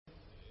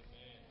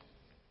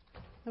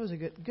That was a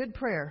good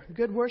prayer.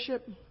 Good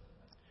worship.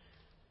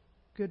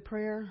 Good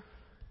prayer.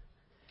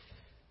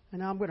 And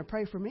now I'm going to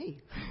pray for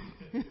me.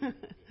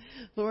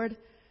 Lord,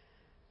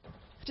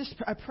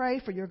 I pray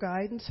for your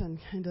guidance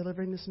in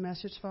delivering this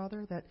message,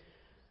 Father, that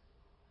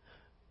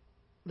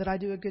I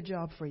do a good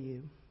job for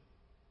you,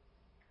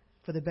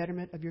 for the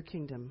betterment of your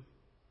kingdom.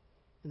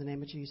 In the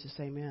name of Jesus,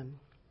 amen.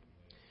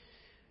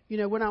 You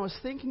know, when I was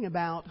thinking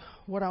about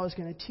what I was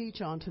going to teach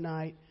on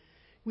tonight,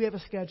 we have a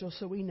schedule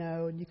so we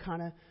know, and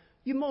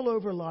you mull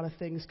over a lot of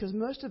things, because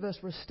most of us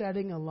were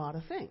studying a lot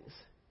of things.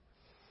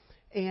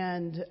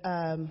 And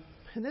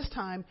this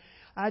time,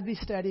 I'd be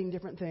studying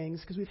different things,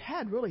 because we've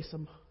had really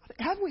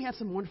haven't we had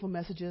some wonderful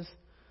messages?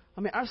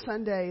 I mean, our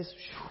Sundays,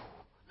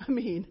 I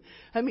mean,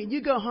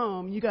 you go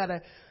home, you got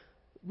to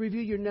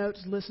review your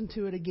notes, listen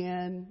to it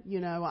again.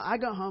 You know, I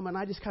go home and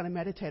I just kind of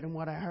meditate on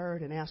what I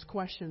heard and ask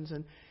questions,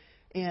 and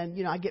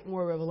you know, I get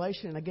more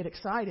revelation and I get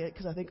excited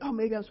because I think, oh,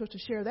 maybe I'm supposed to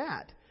share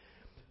that.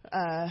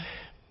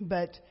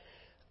 But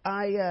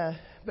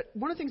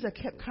one of the things I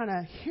kept kind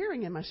of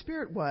hearing in my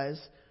spirit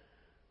was,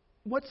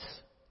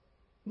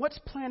 what's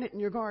planted in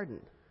your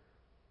garden?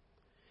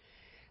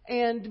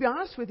 And to be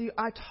honest with you,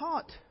 I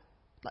taught,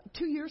 like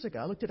 2 years ago,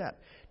 I looked it up.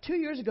 2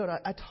 years ago,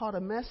 I taught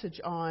a message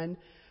on,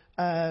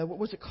 what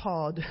was it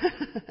called?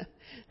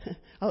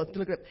 I'll have to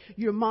look it up.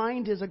 Your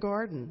mind is a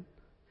garden.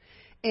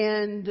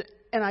 And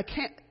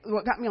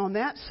what got me on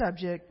that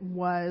subject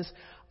was,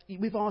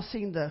 we've all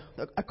seen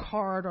a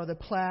card or the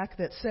plaque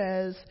that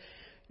says,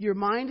 your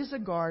mind is a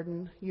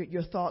garden,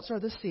 your thoughts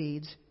are the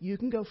seeds, you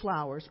can grow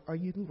flowers or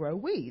you can grow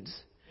weeds.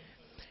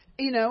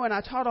 You know, and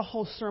I taught a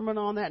whole sermon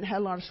on that and had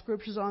a lot of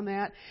scriptures on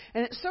that.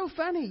 And it's so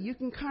funny, you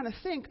can kind of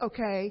think,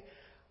 okay,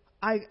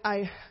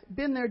 I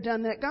been there,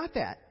 done that, got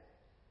that.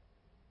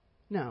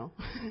 No.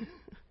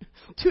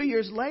 2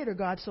 years later,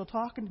 God's still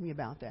talking to me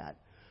about that.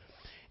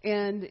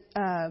 And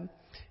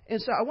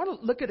so I want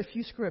to look at a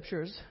few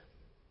scriptures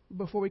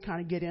before we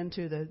kind of get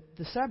into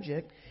the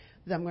subject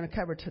that I'm going to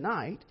cover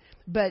tonight.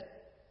 But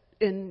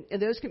we're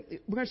just going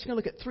to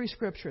look at 3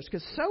 scriptures,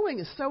 because sowing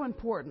is so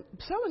important.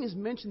 Sowing is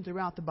mentioned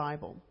throughout the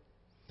Bible.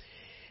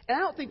 And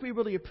I don't think we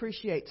really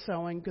appreciate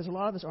sowing, because a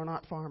lot of us are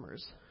not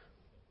farmers.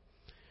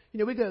 You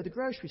know, we go to the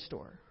grocery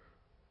store,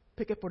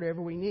 pick up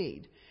whatever we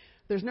need.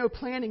 There's no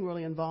planning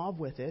really involved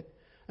with it.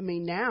 I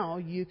mean, now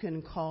you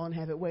can call and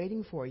have it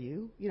waiting for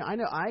you. You know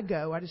I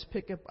go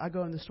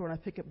in the store and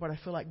I pick up what I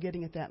feel like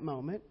getting at that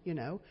moment, you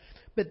know.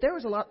 But there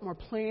was a lot more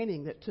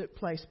planning that took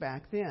place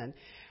back then.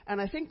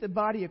 And I think the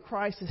body of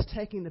Christ is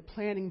taking the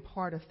planning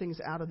part of things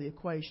out of the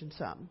equation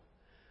some.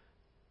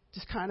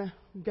 Just kind of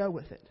go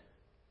with it.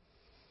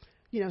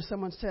 You know,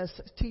 someone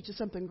teaches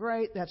something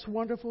great, that's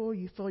wonderful,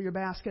 you fill your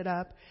basket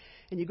up,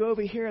 and you go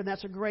over here and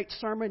that's a great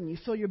sermon and you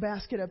fill your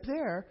basket up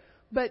there.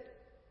 But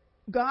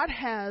God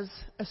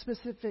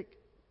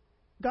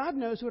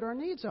knows what our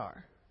needs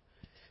are.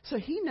 So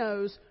He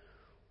knows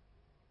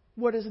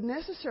what is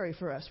necessary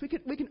for us. We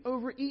can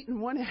overeat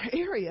in one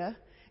area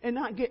and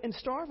not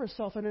starve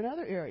ourselves in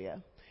another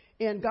area.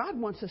 And God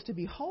wants us to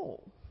be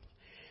whole.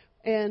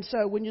 And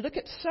so when you look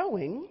at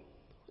sowing,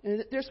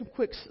 and there's some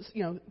quick,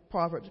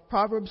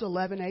 Proverbs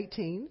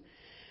 11:18.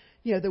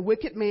 You know, the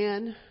wicked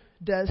man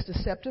does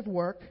deceptive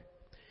work,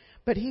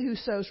 but he who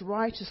sows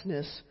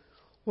righteousness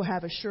will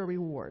have a sure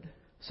reward.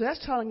 So that's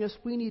telling us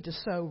we need to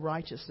sow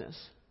righteousness.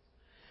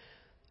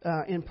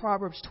 In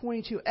Proverbs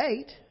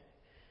 22:8,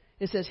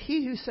 it says,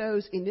 he who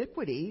sows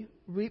iniquity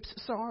reaps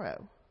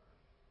sorrow.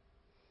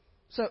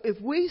 So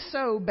if we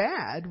sow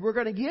bad, we're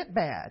going to get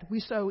bad. We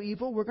sow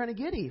evil, we're going to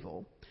get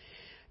evil.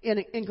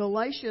 In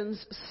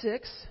Galatians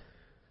 6,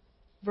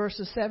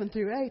 verses 7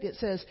 through 8, it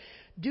says,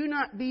 do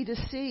not be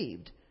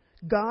deceived.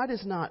 God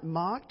is not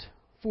mocked.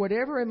 For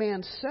whatever a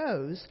man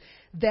sows,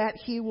 that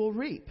he will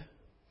reap.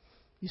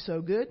 You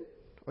sow good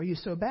or you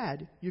sow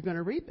bad, you're going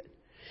to reap it.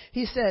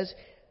 He says,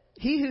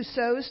 he who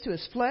sows to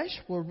his flesh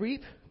will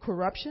reap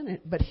corruption,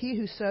 but he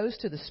who sows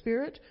to the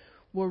Spirit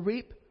will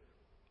reap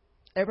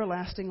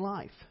everlasting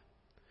life.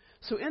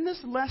 So in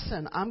this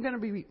lesson, I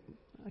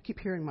keep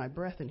hearing my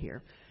breath in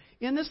here.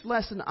 In this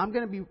lesson, I'm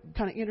going to be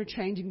kind of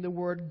interchanging the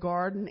word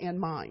garden and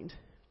mind.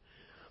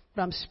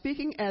 But I'm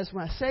speaking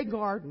when I say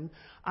garden,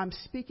 I'm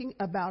speaking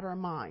about our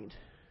mind.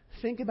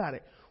 Think about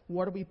it.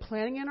 What are we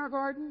planting in our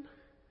garden?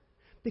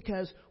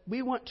 Because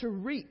we want to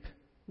reap.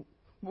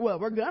 Well,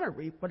 we're going to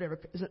reap whatever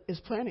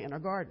is planted in our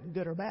garden,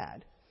 good or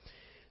bad.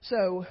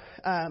 So,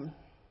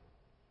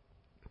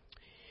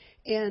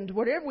 and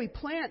whatever we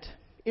plant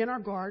in our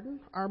garden,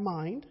 our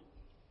mind,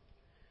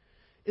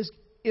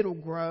 it'll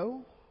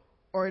grow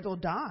or it'll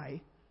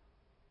die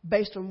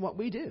based on what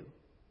we do.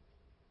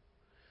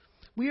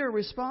 We are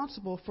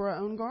responsible for our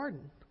own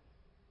garden.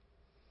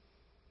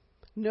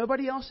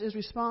 Nobody else is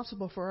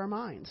responsible for our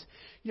minds.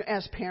 You know,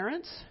 as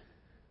parents,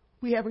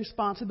 we have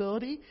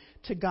responsibility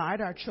to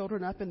guide our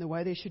children up in the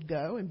way they should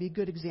go and be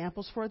good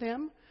examples for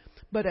them.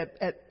 But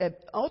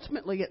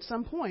ultimately, at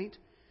some point,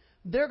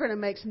 they're going to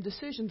make some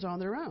decisions on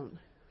their own.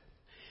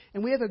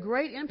 And we have a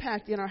great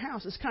impact in our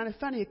house. It's kind of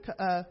funny.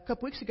 A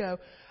couple weeks ago,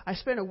 I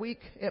spent a week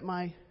at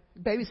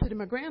babysitting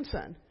my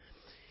grandson.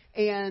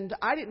 And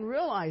I didn't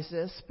realize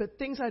this, but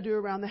things I do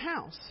around the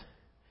house.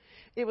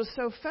 It was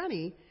so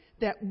funny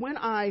that when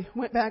I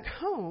went back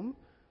home,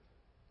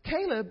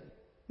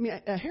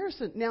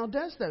 Harrison now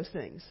does those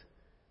things.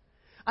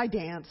 I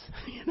dance,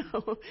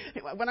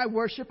 When I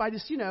worship, I'm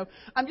just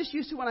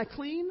used to when I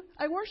clean,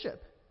 I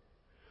worship.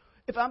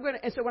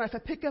 And so when I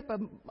pick up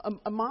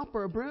a mop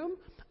or a broom,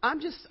 I'm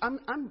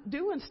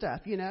doing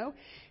stuff,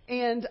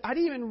 And I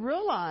didn't even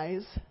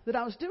realize that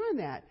I was doing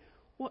that.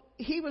 Well,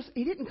 he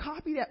didn't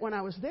copy that when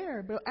I was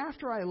there, but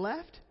after I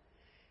left,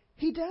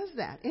 he does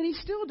that, and he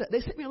still does.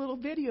 They sent me a little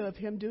video of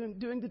him doing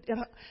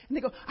and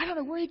they go, I don't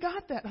know where he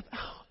got that.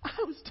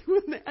 I was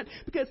doing that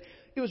because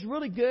it was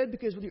really good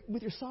because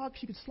with your socks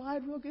you could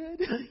slide real good,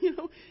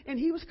 And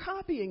he was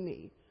copying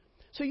me.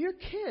 So your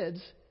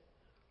kids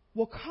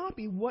will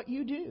copy what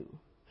you do,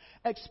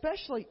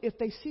 especially if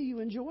they see you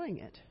enjoying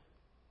it.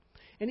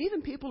 And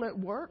even people at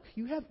work,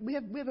 we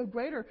have a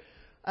greater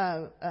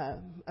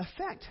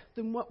effect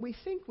than what we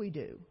think we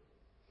do.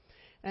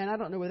 And I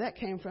don't know where that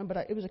came from, but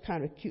it was a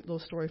kind of cute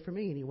little story for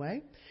me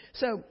anyway.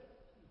 So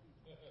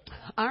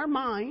our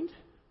mind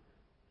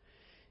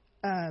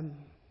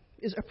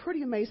is a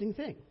pretty amazing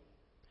thing.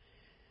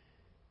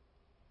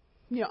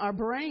 Our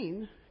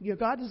brain,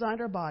 God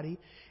designed our body,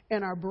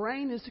 and our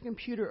brain is the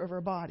computer of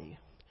our body.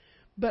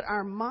 But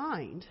our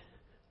mind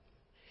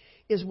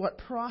is what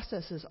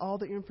processes all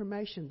the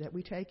information that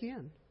we take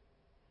in.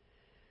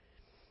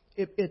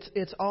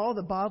 It's all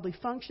the bodily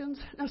functions.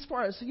 As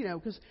far as,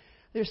 because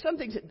there's some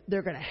things that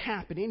they're going to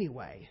happen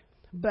anyway.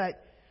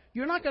 But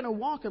you're not going to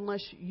walk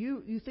unless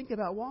you think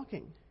about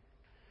walking.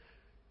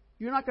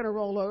 You're not going to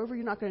roll over.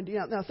 You're not going to do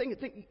that. Now,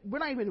 we're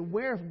not even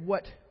aware of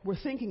what we're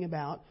thinking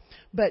about.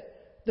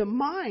 But the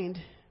mind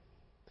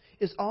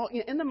is all,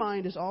 in the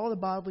mind is all the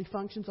bodily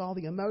functions, all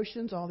the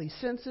emotions, all the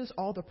senses,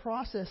 all the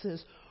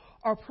processes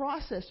are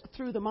processed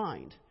through the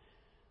mind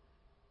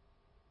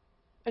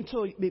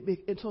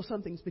until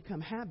something's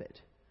become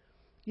habit.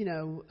 There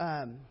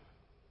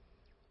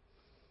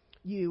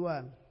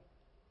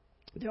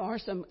are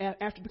some,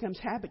 after it becomes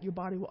habit, your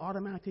body will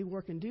automatically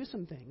work and do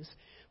some things.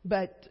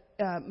 But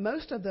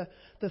most of the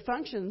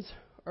functions,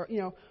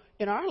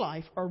 in our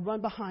life are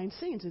run behind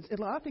scenes. A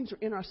lot of things are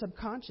in our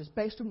subconscious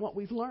based on what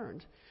we've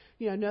learned.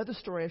 Another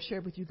story I've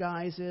shared with you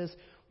guys is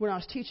when I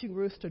was teaching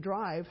Ruth to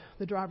drive,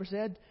 the driver's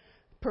ed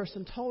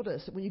person told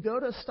us that when you go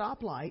to a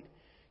stoplight,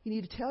 you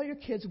need to tell your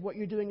kids what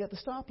you're doing at the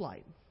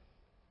stoplight.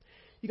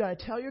 You got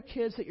to tell your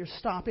kids that you're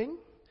stopping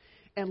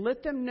and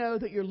let them know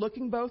that you're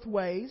looking both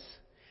ways.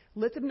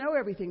 Let them know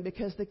everything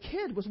because the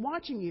kid was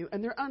watching you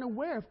and they're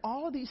unaware of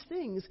all of these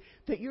things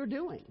that you're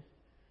doing.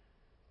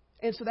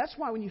 And so that's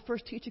why when you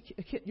first teach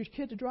your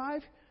kid to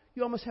drive,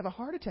 you almost have a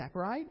heart attack,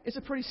 right? It's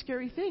a pretty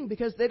scary thing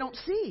because they don't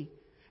see.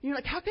 And you're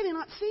like, how can they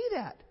not see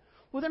that?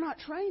 Well, they're not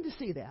trained to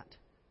see that.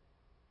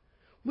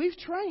 We've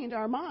trained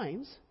our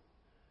minds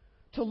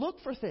to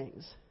look for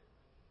things.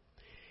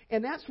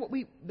 And that's what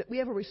we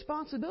have a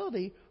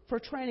responsibility for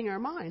training our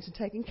minds and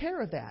taking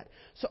care of that.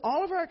 So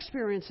all of our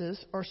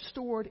experiences are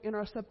stored in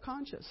our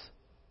subconscious.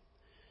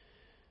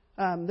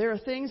 There are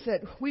things that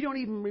we don't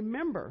even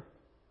remember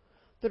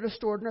that are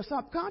stored in our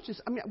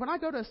subconscious. I mean,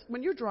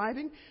 when you're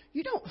driving,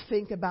 you don't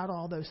think about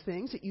all those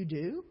things that you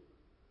do.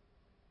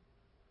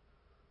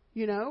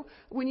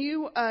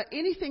 When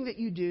anything that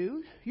you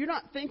do, you're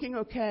not thinking,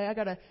 okay, I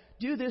got to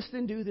do this,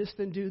 then do this,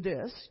 then do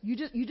this. You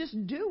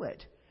just do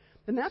it.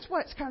 And that's why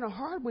it's kind of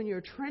hard when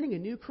you're training a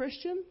new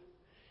Christian.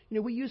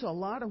 We use a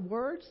lot of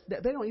words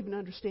that they don't even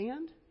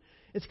understand.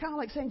 It's kind of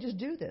like saying, just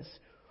do this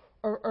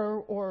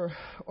or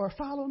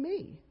follow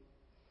me.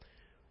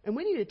 And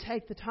we need to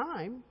take the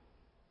time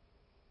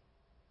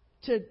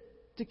to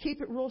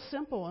keep it real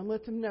simple and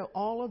let them know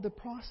all of the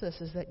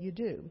processes that you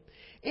do.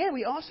 And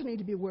we also need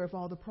to be aware of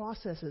all the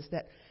processes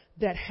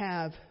that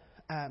have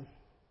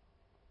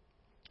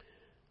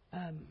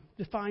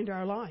defined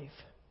our life.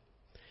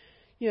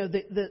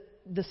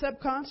 The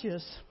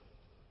subconscious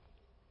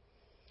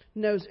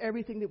knows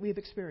everything that we've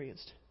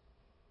experienced.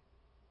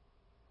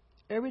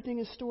 Everything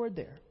is stored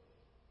there.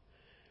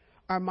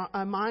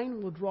 Our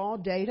mind will draw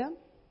data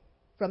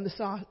from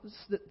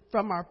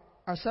our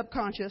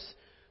subconscious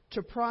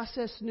to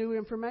process new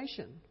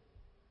information.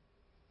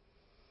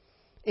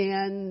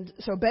 And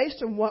so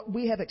based on what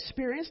we have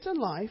experienced in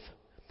life,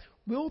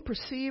 we'll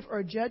perceive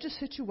or judge a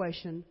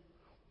situation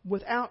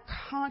without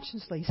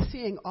consciously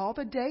seeing all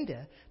the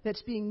data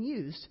that's being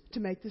used to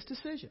make this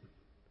decision.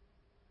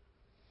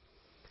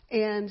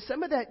 And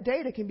some of that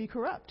data can be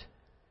corrupt.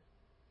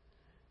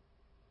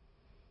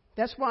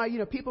 That's why,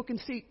 people can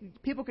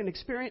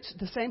experience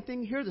the same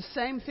thing, hear the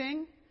same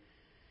thing.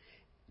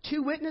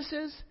 Two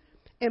witnesses,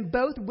 and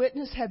both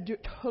witnesses have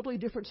totally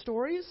different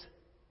stories.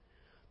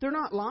 They're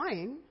not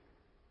lying,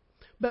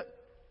 but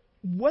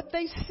what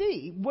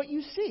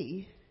you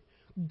see,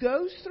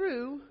 goes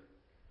through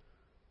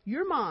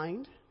your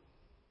mind,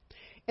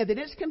 and then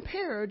it's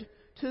compared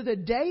to the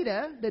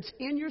data that's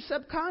in your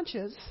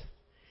subconscious,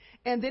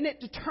 and then it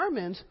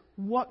determines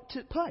what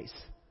took place.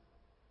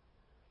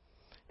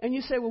 And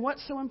you say, well,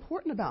 what's so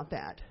important about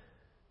that?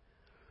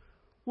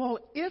 Well,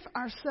 if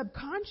our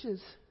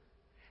subconscious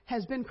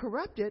has been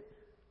corrupted,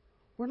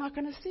 we're not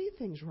going to see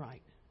things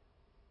right.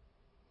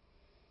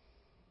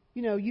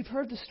 You know, you've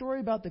heard the story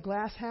about the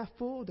glass half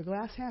full, the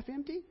glass half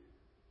empty.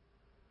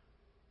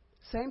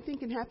 Same thing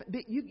can happen.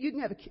 You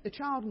can have a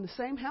child in the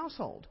same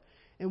household,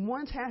 and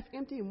one's half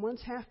empty and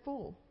one's half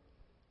full.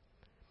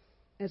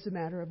 It's a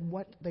matter of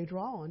what they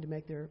draw on to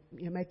make their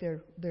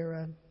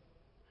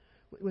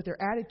with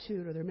their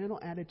attitude or their mental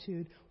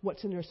attitude,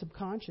 what's in their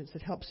subconscious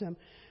that helps them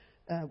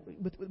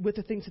with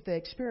the things that they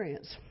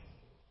experience.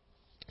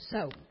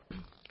 So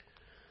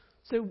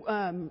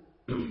I'm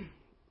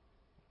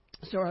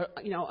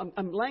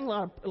laying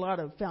a lot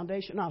of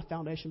foundation, not a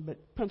foundation, but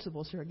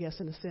principles here, I guess,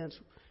 in a sense,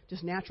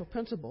 just natural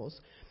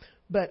principles.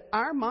 But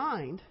our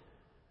mind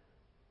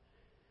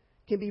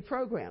can be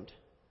programmed.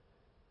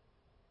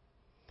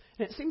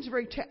 And it seems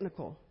very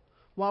technical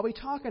while we're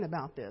talking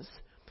about this,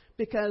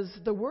 because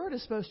the Word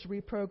is supposed to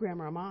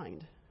reprogram our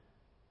mind.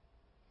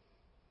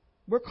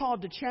 We're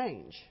called to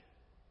change.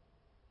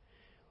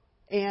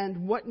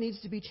 And what needs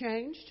to be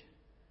changed?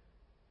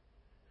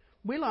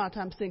 We a lot of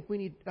times think we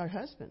need our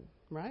husband,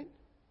 right?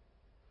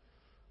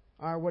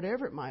 Or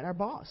whatever it might, our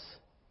boss.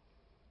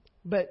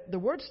 But the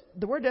word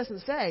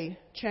doesn't say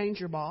change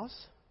your boss,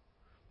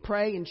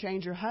 pray and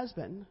change your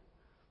husband.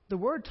 The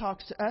Word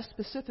talks to us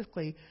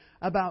specifically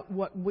about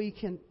what we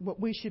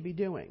should be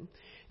doing.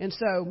 And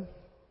so,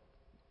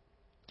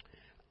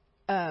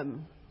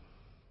 and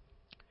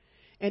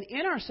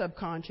in our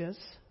subconscious,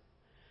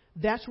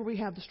 that's where we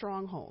have the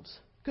strongholds.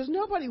 Because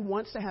nobody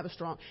wants to have a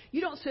strong.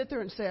 You don't sit there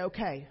and say,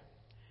 okay,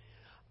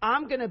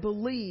 I'm going to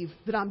believe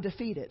that I'm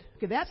defeated.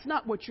 Okay, that's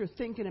not what you're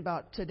thinking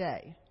about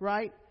today,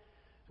 right?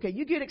 Okay,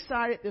 you get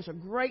excited. There's a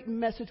great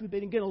message. We've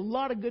been getting a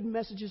lot of good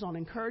messages on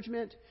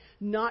encouragement,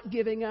 not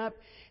giving up.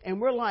 And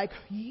we're like,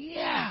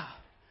 yeah.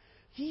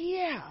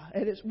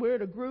 And we're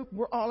at a group.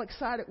 We're all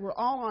excited. We're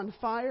all on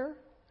fire.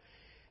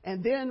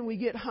 And then we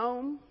get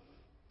home,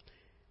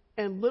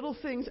 and little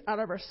things out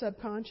of our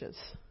subconscious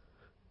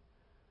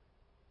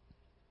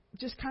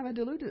just kind of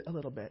dilute it a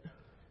little bit.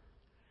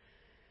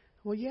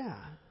 Well, yeah.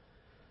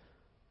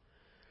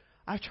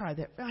 I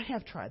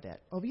have tried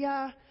that. Oh,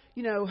 yeah,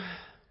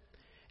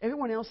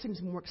 everyone else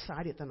seems more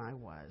excited than I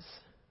was.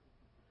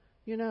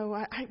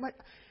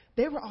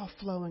 They were all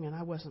flowing and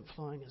I wasn't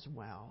flowing as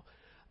well.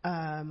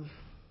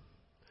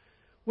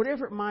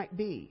 Whatever it might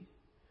be.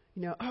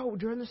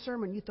 During the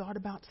sermon you thought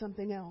about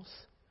something else.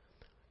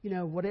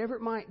 Whatever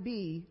it might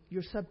be,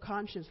 your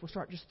subconscious will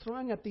start just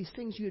throwing up these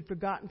things you had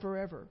forgotten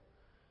forever.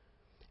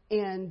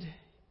 And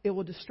it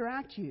will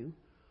distract you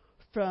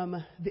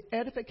from the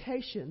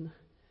edification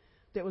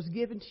that was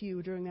given to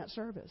you during that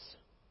service.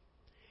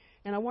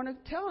 And I want to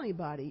tell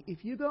anybody,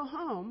 if you go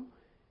home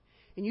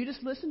and you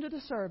just listen to the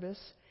service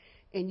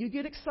and you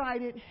get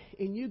excited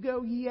and you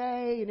go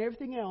yay and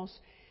everything else,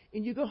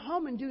 and you go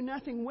home and do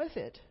nothing with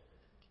it,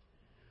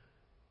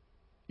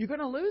 you're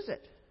going to lose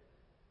it.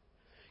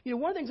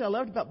 One of the things I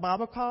loved about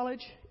Bible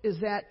college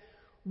is that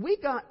we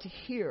got to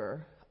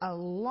hear a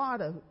lot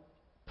of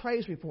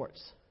praise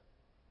reports.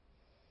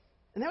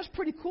 And that was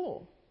pretty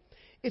cool.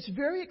 It's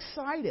very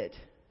excited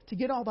to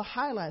get all the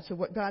highlights of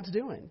what God's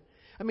doing.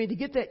 I mean, to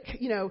get that,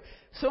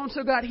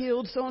 so-and-so got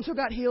healed, so-and-so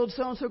got healed,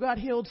 so-and-so got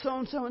healed,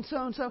 so-and-so and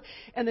so-and-so.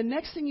 And the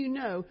next thing you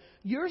know,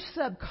 your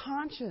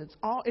subconscious,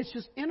 it's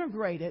just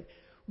integrated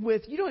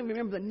with, you don't even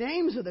remember the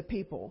names of the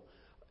people,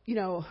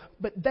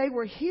 but they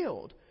were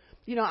healed.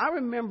 I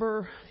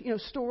remember,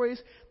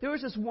 stories. There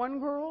was this one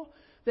girl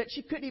that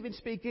she couldn't even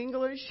speak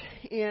English,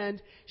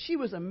 and she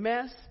was a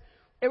mess.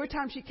 Every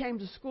time she came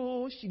to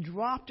school, she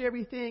dropped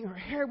everything. Her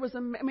hair was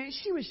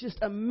she was just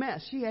a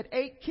mess. She had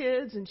 8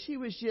 kids, and she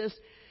was just,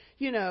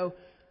 it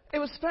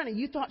was funny.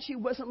 You thought she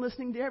wasn't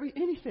listening to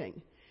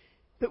anything.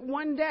 But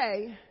one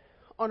day,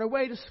 on her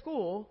way to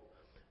school,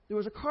 there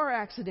was a car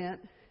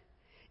accident,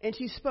 and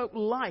she spoke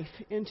life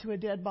into a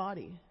dead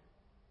body.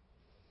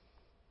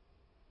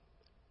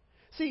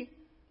 See,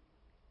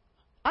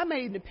 I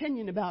made an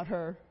opinion about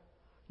her,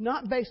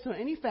 not based on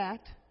any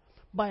fact,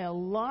 by a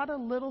lot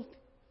of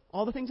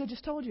all the things I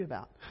just told you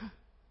about.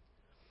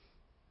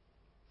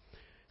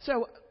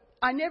 So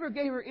I never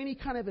gave her any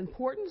kind of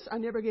importance. I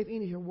never gave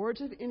any of her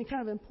words of any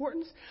kind of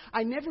importance.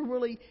 I never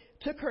really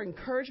took her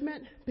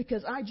encouragement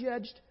because I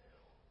judged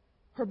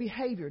her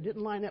behavior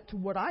didn't line up to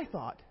what I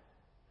thought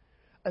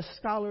a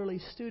scholarly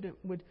student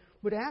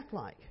would act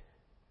like.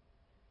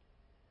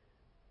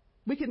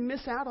 We can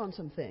miss out on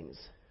some things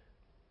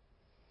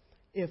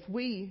if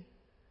we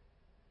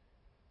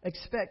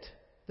expect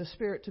the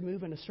Spirit to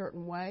move in a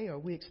certain way, or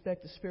we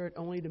expect the Spirit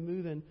only to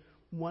move in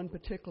one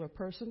particular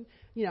person.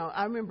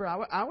 I remember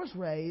I was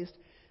raised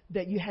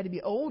that you had to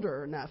be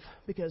older enough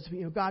because,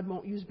 God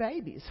won't use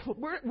babies.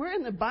 Where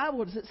in the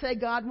Bible does it say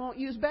God won't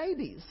use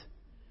babies?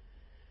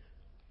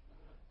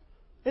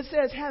 It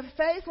says, have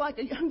faith like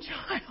a young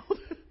child.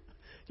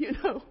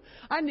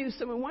 I knew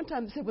someone one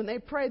time that said when they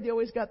prayed, they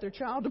always got their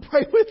child to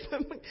pray with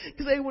them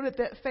because they wanted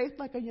that faith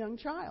like a young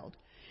child.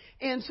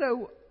 And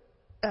so,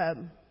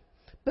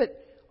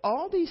 but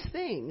all these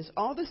things,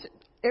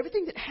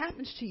 everything that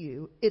happens to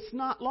you, it's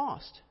not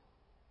lost.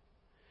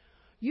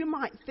 You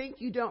might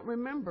think you don't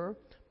remember,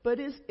 but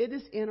it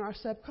is in our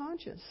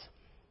subconscious.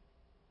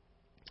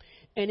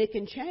 And it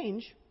can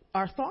change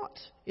our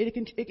thoughts. It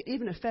can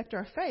even affect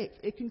our faith.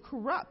 It can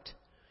corrupt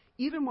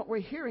even what we're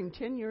hearing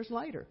 10 years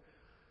later,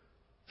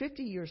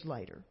 50 years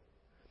later.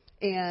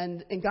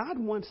 And God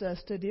wants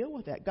us to deal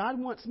with that. God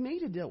wants me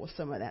to deal with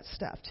some of that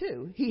stuff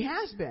too. He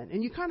has been.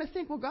 And you kind of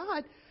think, well,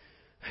 God,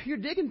 you're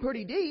digging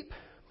pretty deep,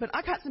 but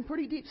I got some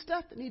pretty deep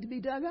stuff that need to be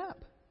dug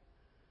up.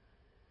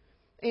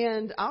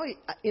 And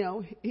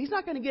He's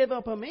not going to give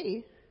up on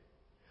me.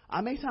 I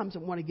may sometimes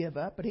want to give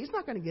up, but He's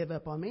not going to give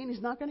up on me, and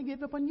He's not going to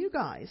give up on you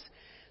guys.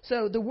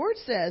 So the Word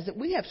says that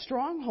we have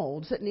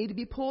strongholds that need to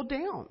be pulled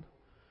down.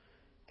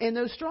 And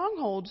those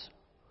strongholds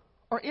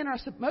are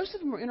most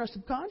of them are in our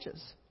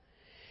subconscious.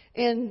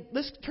 And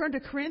let's turn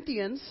to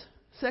Corinthians,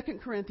 2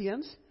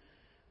 Corinthians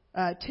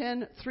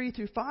 10, 3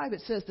 through 5.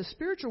 It says the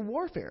spiritual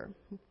warfare.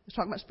 It's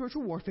talking about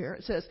spiritual warfare.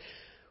 It says,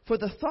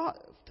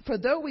 for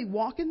though we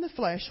walk in the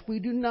flesh, we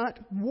do not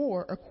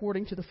war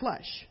according to the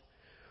flesh.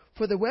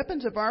 For the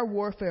weapons of our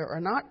warfare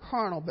are not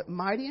carnal, but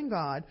mighty in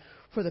God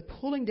for the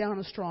pulling down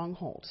of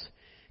strongholds,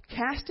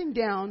 casting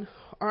down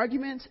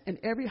arguments and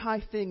every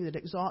high thing that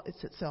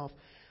exalts itself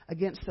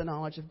against the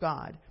knowledge of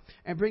God,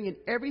 and bringing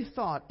every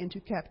thought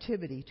into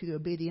captivity to the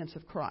obedience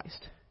of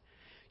Christ.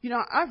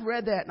 I've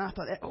read that and I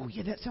thought, oh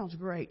yeah, that sounds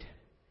great.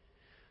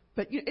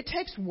 But it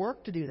takes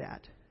work to do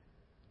that.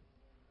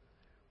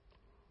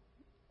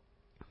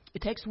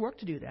 It takes work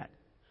to do that.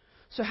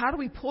 So how do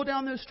we pull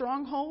down those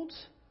strongholds?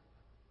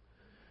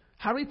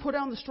 How do we pull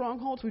down the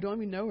strongholds we don't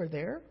even know are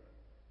there?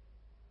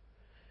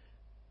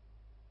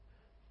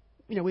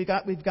 We've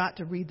got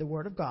to read the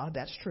Word of God.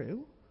 That's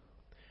true.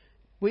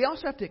 We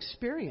also have to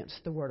experience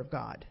the Word of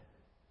God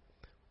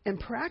and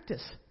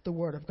practice the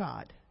Word of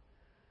God.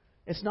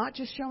 It's not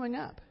just showing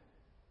up.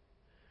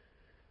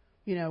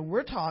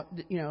 We're taught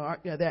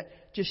that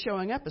just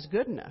showing up is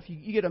good enough.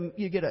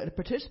 You get a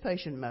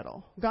participation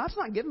medal. God's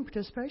not giving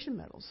participation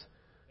medals.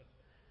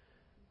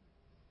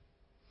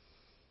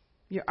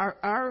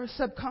 Our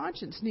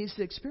subconscious needs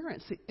to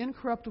experience the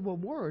incorruptible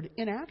Word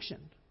in action.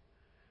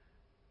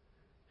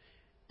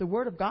 The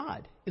Word of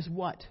God is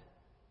what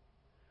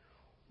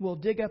will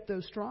dig up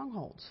those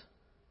strongholds.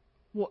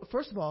 Well,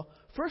 first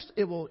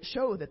it will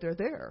show that they're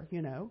there.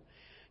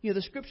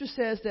 The Scripture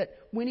says that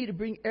we need to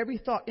bring every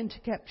thought into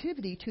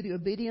captivity to the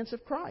obedience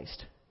of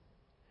Christ.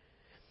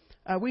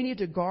 We need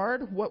to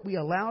guard what we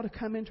allow to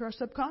come into our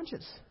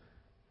subconscious.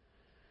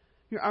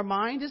 Our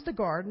mind is the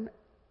garden,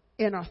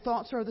 and our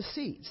thoughts are the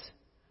seeds.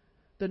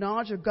 The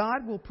knowledge of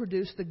God will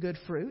produce the good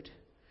fruit,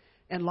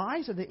 and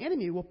lies of the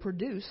enemy will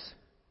produce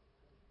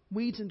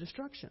weeds and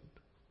destruction.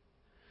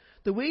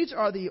 The weeds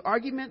are the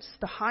arguments,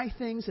 the high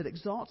things that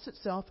exalts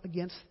itself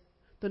against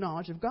the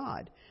knowledge of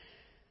God.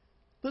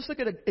 Let's look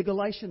at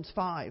Galatians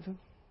 5,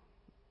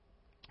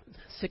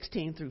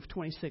 16 through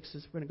 26.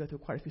 We're going to go through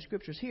quite a few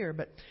scriptures here,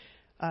 but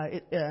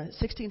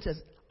 16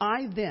 says,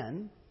 I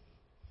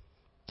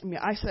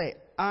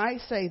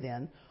say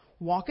then,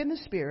 walk in the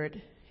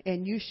Spirit,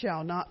 and you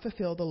shall not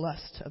fulfill the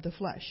lust of the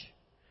flesh.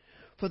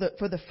 For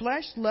the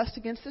flesh lusts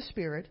against the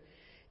Spirit,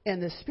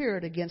 and the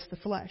Spirit against the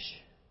flesh.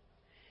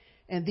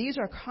 And these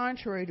are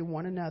contrary to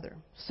one another,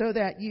 so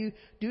that you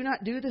do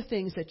not do the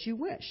things that you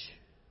wish.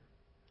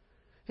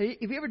 Have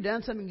you ever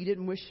done something you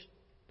didn't wish?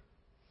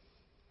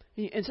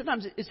 And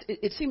sometimes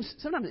it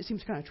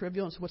seems kind of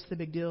trivial. And so what's the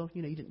big deal?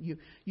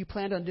 You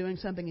planned on doing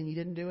something and you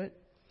didn't do it.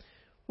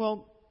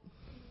 Well,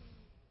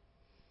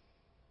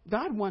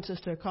 God wants us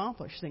to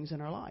accomplish things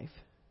in our life.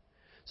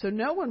 So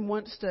no one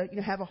wants to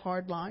have a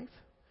hard life.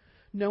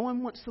 No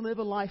one wants to live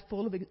a life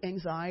full of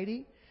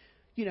anxiety.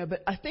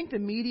 But I think the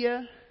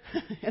media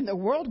and the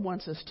world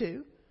wants us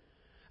to.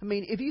 I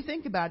mean, if you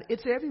think about it,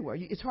 it's everywhere.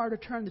 It's hard to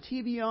turn the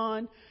TV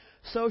on,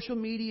 social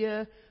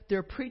media.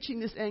 They're preaching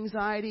this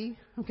anxiety,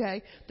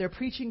 okay? They're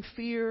preaching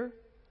fear.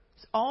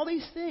 All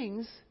these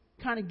things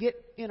kind of get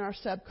in our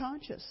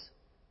subconscious.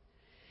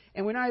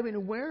 And we're not even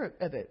aware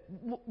of it.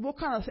 We'll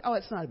kind of say, oh,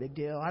 it's not a big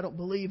deal. I don't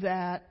believe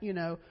that,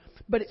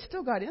 But it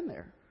still got in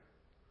there.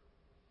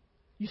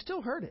 You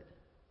still heard it.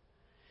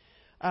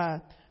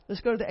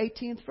 Let's go to the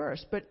 18th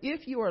verse. But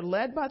if you are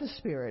led by the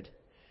Spirit,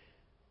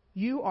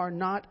 you are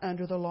not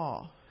under the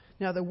law.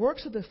 Now the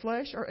works of the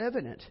flesh are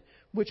evident,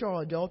 which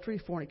are adultery,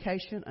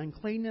 fornication,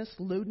 uncleanness,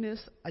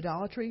 lewdness,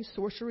 idolatry,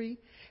 sorcery,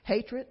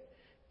 hatred,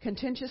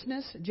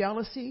 contentiousness,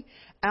 jealousy,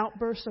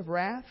 outbursts of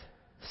wrath,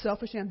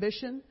 selfish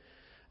ambition,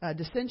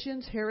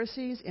 dissensions,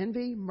 heresies,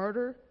 envy,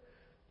 murders,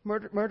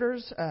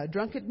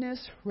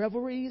 drunkenness,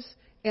 revelries,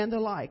 and the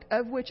like,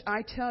 of which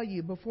I tell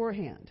you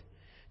beforehand,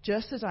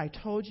 just as I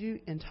told you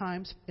in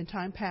time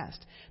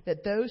past,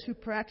 that those who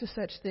practice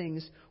such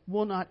things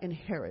will not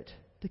inherit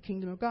the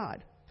kingdom of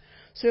God.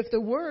 So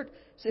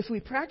if we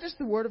practice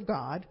the Word of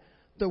God,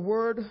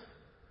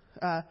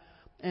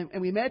 and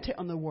we meditate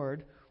on the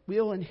Word,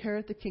 we'll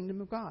inherit the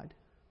kingdom of God.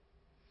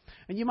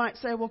 And you might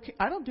say, well,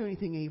 I don't do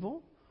anything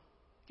evil.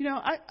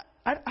 I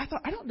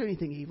thought I don't do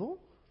anything evil.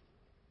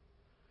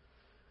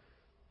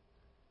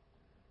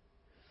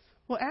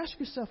 Well, ask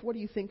yourself, what do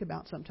you think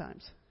about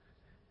sometimes?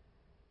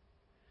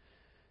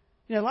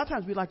 A lot of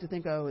times we like to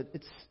think, oh,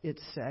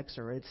 it's sex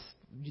or it's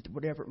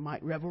whatever it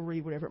might, revelry,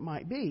 whatever it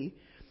might be.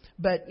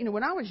 But,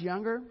 when I was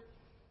younger,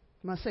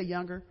 when I say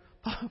younger,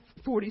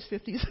 40s,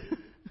 50s,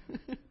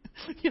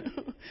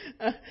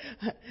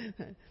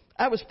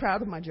 I was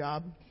proud of my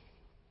job.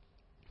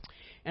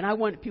 And I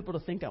wanted people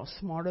to think I was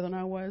smarter than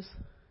I was,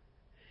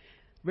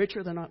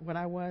 richer than what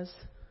I was.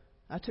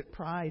 I took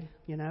pride,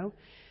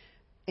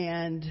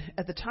 And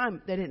at the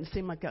time, that didn't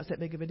seem like that was that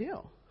big of a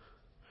deal.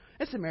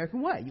 It's the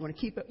American way. You want to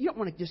keep up. You don't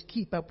want to just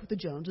keep up with the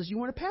Joneses. You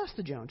want to pass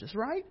the Joneses,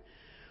 right?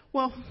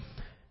 Well,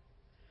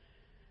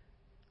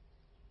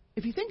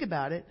 if you think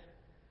about it,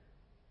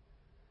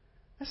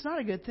 that's not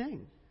a good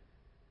thing.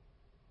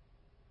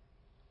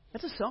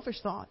 That's a selfish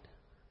thought.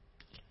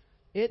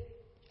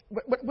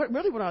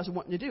 What I was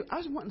wanting to do, I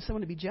was wanting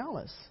someone to be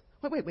jealous.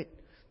 Wait.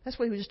 That's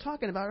what he was just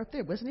talking about up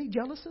there. Wasn't he?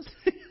 Jealouses?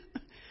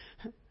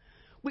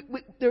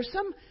 There's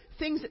some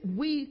things that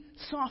we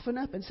soften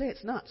up and say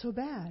it's not so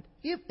bad,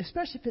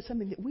 especially if it's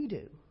something that we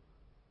do.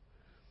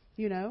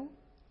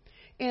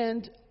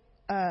 And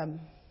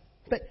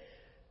but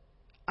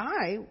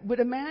I would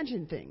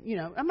imagine things.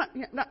 I'm not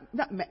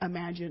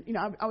imagine.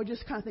 I would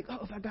just kind of think,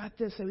 oh, if I got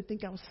this, they would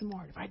think I was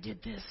smart. If I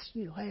did this,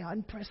 hey, I'd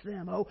impress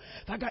them. Oh,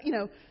 if I got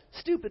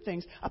stupid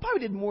things. I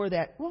probably did more of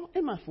that. Well,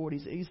 in my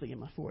 40s, easily in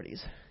my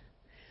 40s,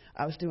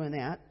 I was doing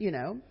that.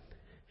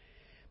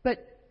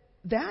 But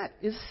that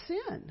is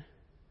sin.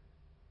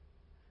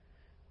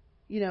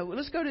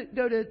 Let's go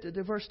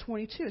to verse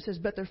 22. It says,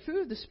 but the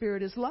fruit of the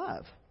Spirit is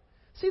love.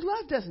 See,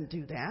 love doesn't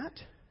do that.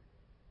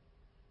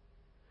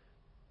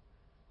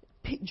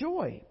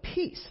 Joy,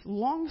 peace,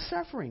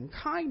 long-suffering,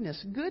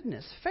 kindness,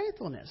 goodness,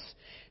 faithfulness,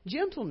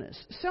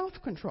 gentleness,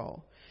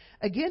 self-control.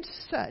 Against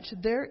such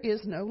there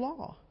is no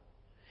law.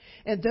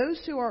 And those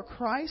who are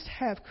Christ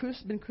have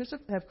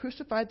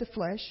crucified the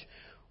flesh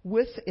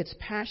with its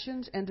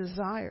passions and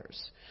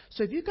desires.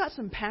 So if you've got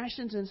some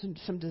passions and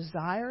some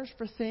desires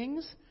for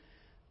things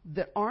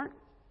that aren't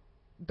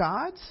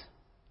God's,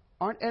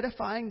 aren't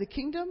edifying the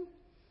kingdom,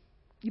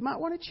 you might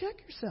want to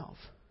check yourself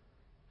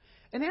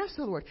and ask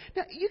the Lord.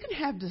 Now, you can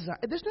have desire.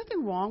 There's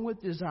nothing wrong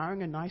with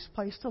desiring a nice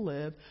place to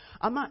live.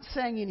 I'm not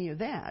saying any of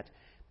that.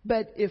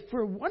 But if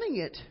we're wanting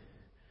it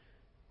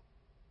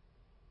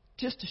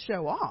just to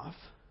show off,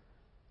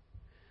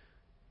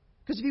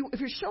 because if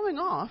you're showing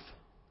off,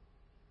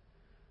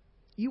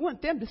 you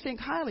want them to think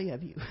highly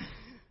of you.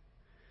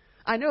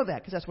 I know that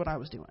because that's what I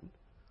was doing.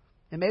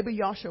 And maybe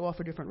y'all show off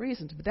for different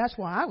reasons, but that's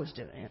why I was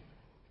doing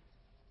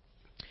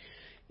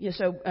it.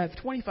 So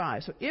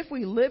 25. So if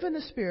we live in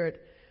the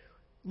Spirit,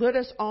 let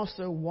us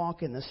also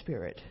walk in the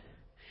Spirit.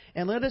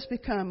 And let us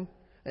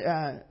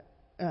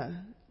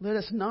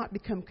not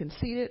become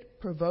conceited,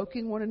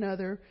 provoking one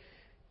another,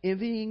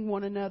 envying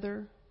one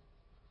another.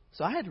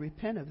 So I had to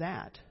repent of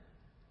that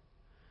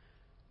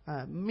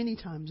many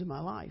times in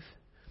my life.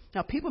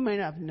 Now, people may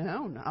not have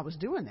known I was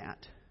doing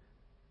that,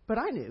 but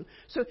I knew.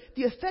 So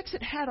the effects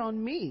it had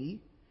on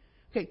me,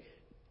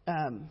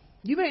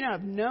 you may not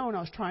have known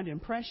I was trying to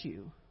impress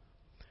you.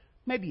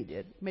 Maybe you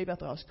did. Maybe I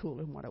thought I was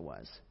cooler than what I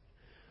was.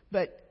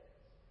 But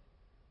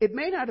it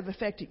may not have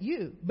affected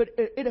you, but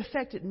it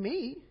affected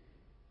me.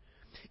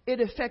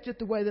 It affected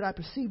the way that I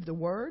perceived the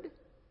word.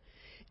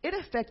 It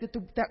affected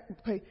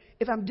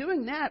if I'm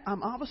doing that,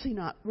 I'm obviously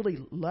not really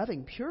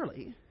loving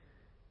purely.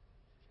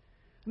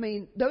 I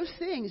mean, those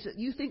things that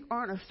you think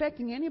aren't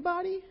affecting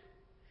anybody,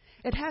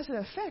 it has an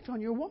effect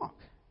on your walk.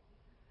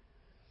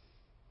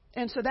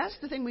 And so that's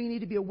the thing we need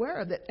to be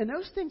aware of. And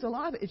those things, a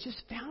lot of it is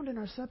just found in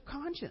our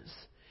subconscious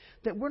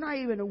that we're not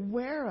even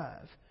aware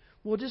of.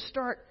 We'll just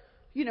start,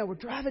 we're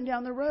driving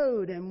down the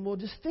road and we'll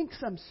just think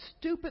some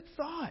stupid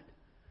thought.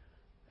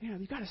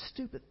 You've got a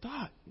stupid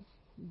thought.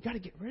 You've got to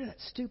get rid of that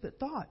stupid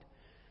thought.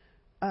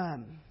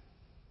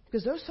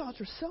 Because those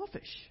thoughts are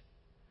selfish.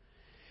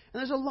 And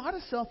there's a lot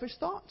of selfish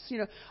thoughts.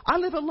 I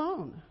live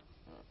alone.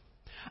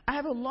 I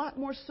have a lot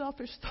more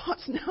selfish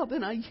thoughts now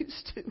than I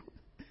used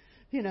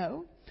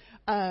to.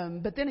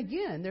 But then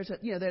again,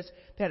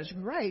 that is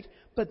great.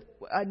 But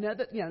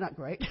another, not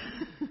great.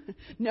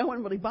 No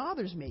one really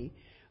bothers me.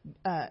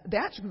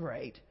 That's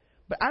great.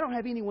 But I don't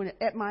have anyone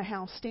at my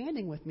house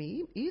standing with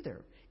me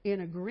either,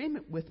 in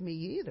agreement with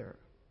me either.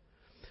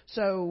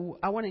 So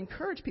I want to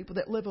encourage people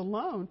that live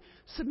alone,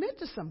 submit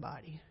to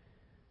somebody.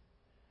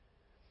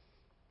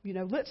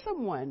 Let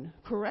someone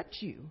correct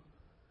you.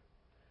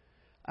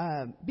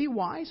 Be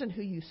wise in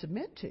who you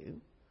submit to.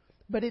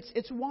 But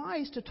it's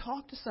wise to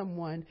talk to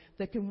someone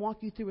that can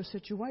walk you through a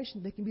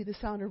situation that can be the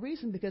sound of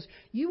reason, because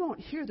you won't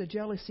hear the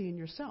jealousy in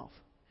yourself.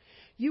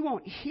 You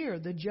won't hear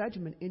the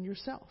judgment in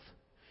yourself.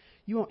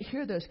 You won't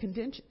hear those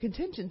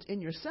contentions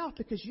in yourself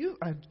because you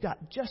have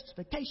got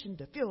justification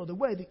to feel the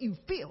way that you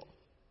feel.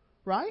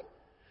 Right?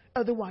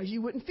 Otherwise,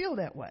 you wouldn't feel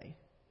that way.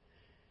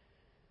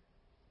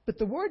 But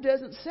the Word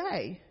doesn't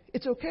say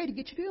it's okay to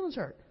get your feelings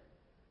hurt.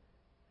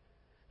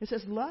 It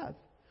says love.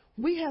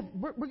 We're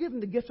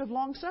given the gift of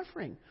long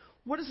suffering.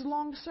 What is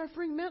long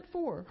suffering meant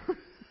for?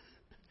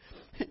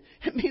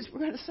 It means we're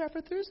going to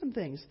suffer through some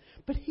things.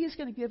 But He's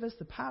going to give us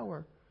the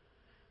power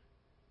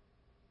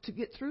to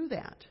get through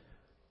that.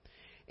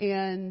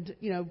 And,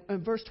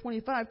 verse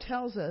 25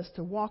 tells us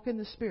to walk in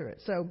the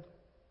Spirit. So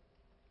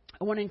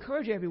I want to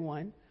encourage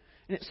everyone,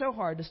 and it's so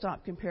hard to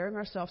stop comparing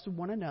ourselves to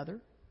one another,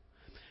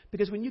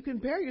 because when you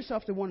compare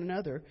yourself to one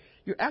another,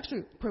 you're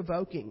actually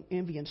provoking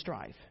envy and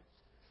strife.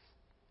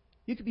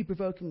 You could be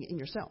provoking it in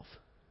yourself.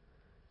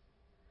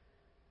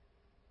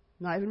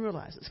 Not even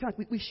realize it. It's kind of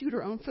like we shoot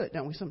our own foot,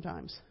 don't we,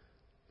 sometimes?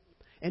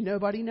 And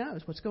nobody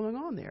knows what's going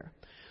on there.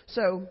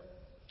 So,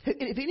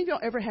 if any of y'all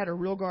ever had a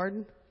real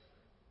garden,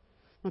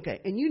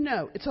 okay, and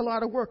it's a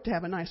lot of work to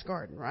have a nice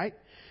garden, right?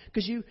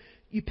 Because you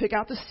pick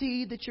out the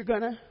seed that you're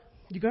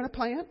gonna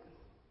plant,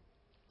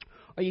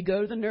 or you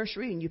go to the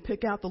nursery and you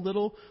pick out the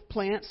little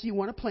plants you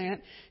want to plant,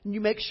 and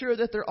you make sure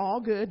that they're all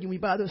good. And we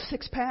buy those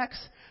 6-packs.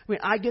 I mean,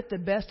 I get the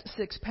best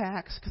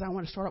 6-packs because I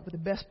want to start off with the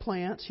best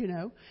plants,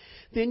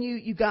 Then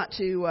you got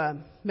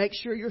to make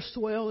sure your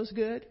soil is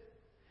good.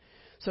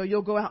 So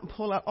you'll go out and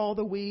pull out all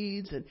the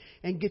weeds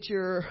and get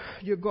your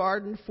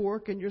garden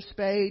fork and your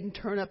spade and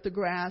turn up the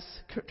grass,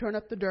 turn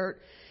up the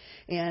dirt,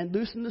 and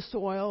loosen the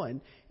soil.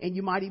 And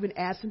you might even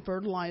add some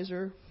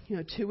fertilizer,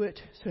 to it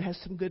so it has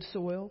some good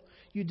soil.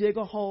 You dig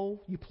a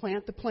hole, you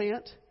plant the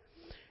plant,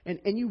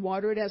 and you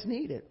water it as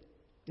needed.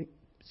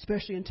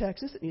 Especially in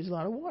Texas, it needs a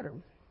lot of water.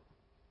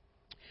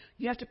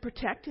 You have to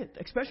protect it,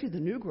 especially the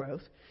new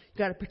growth. You've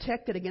got to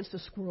protect it against the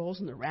squirrels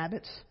and the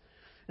rabbits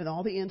and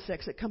all the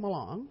insects that come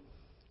along.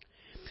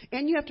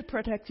 And you have to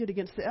protect it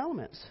against the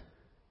elements.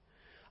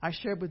 I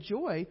shared with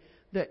Joy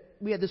that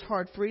we had this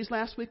hard freeze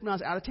last week when I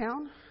was out of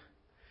town.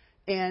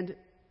 And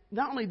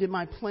not only did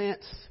my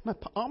plants, I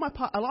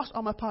lost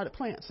all my potted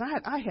plants.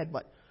 I had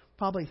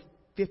probably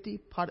 50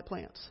 potted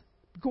plants.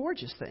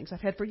 Gorgeous things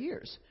I've had for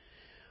years.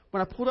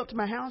 When I pulled up to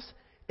my house,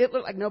 it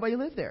looked like nobody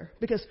lived there.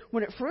 Because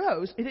when it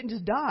froze, it didn't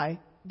just die.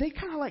 They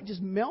kind of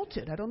just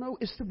melted. I don't know.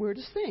 It's the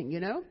weirdest thing,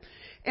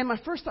 And my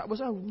first thought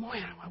was, oh,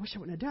 man, I wish I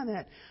wouldn't have done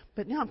that.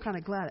 But now I'm kind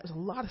of glad. It was a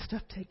lot of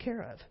stuff to take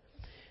care of.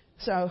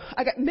 So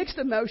I got mixed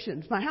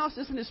emotions. My house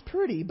isn't as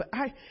pretty, but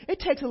it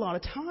takes a lot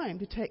of time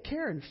to take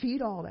care and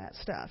feed all that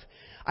stuff.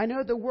 I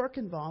know the work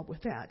involved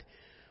with that.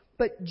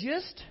 But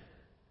just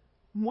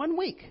 1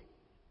 week,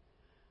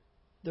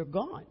 they're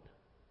gone.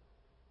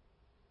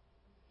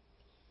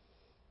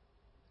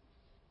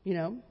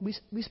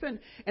 We spend,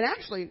 and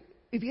actually,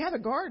 if you have a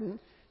garden,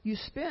 you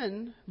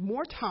spend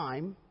more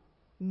time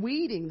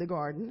weeding the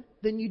garden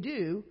than you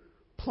do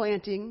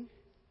planting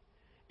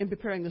and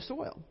preparing the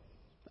soil.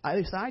 At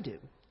least I do.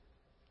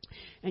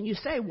 And you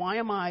say, why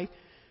am I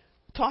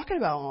talking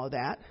about all of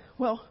that?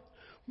 Well,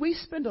 we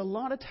spend a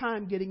lot of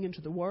time getting into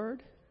the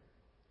Word,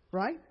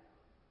 right?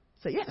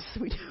 Say, yes,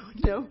 we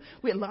do.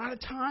 We have a lot of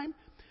time.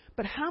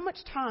 But how much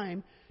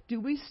time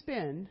do we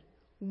spend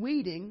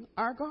weeding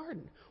our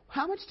garden?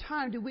 How much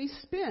time do we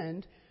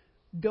spend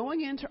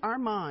going into our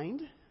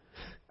mind,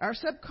 our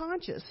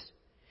subconscious,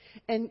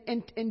 and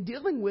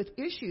dealing with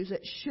issues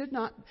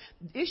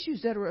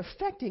that are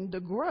affecting the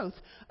growth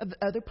of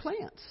the other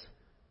plants?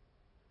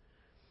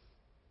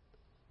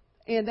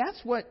 And that's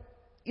what,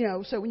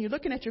 so when you're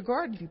looking at your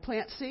garden, if you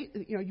plant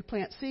you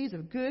plant seeds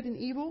of good and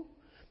evil,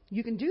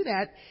 you can do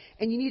that.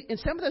 And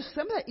some of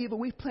that evil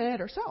we've planted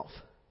ourselves.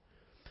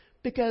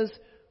 Because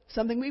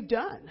something we've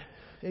done.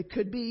 It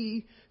could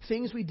be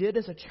things we did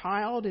as a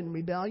child in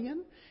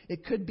rebellion.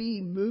 It could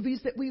be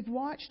movies that we've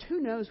watched. Who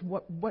knows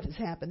what has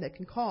happened that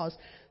can cause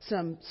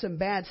some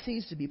bad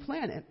seeds to be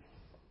planted.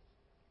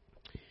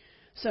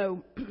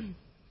 So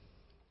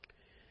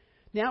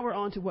now we're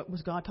on to what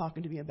was God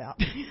talking to me about.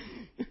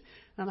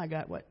 And I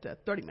got,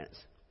 30 minutes.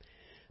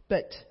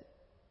 But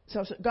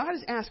so God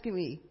is asking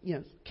me,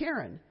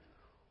 Karen,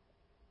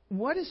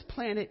 what is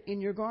planted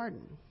in your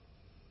garden?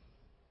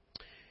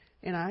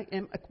 And I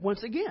am,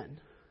 once again,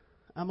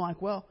 I'm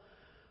like, well,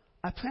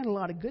 I plant a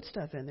lot of good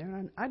stuff in there.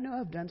 And I know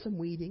I've done some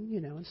weeding,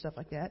 and stuff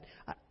like that.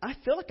 I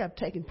feel like I've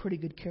taken pretty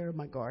good care of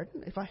my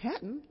garden. If I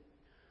hadn't,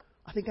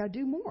 I think I'd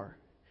do more.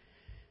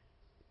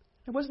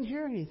 I wasn't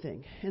hearing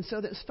anything. And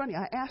so that's funny.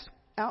 I asked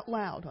out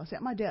loud. I was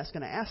at my desk,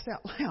 and I asked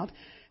out loud.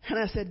 And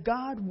I said,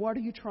 God, what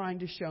are you trying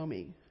to show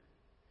me?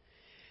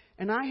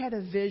 And I had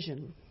a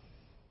vision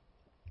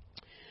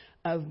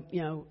of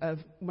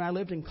when I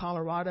lived in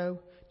Colorado. Do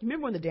you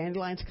remember when the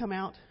dandelions come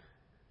out?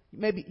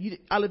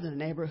 I lived in a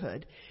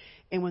neighborhood.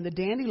 And when the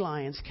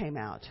dandelions came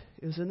out,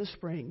 it was in the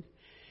spring,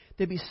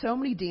 there'd be so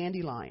many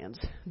dandelions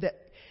that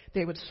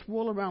they would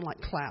swirl around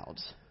like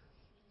clouds.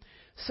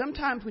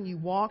 Sometimes when you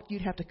walked,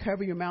 you'd have to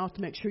cover your mouth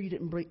to make sure you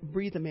didn't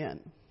breathe them in.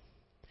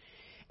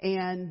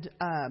 And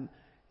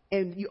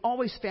you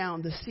always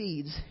found the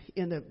seeds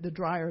in the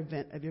dryer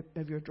vent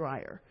of your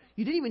dryer.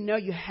 You didn't even know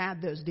you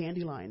had those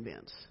dandelion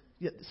vents,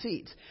 the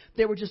seeds.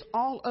 They were just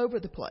all over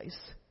the place.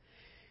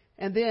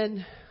 And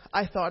then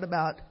I thought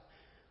about,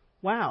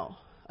 wow,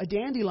 a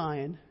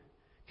dandelion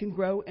can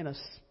grow in a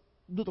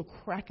little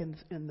crack in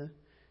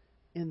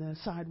the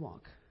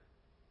sidewalk.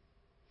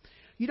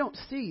 You don't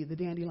see the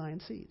dandelion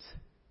seeds.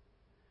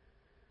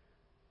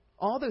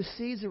 All those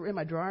seeds that were in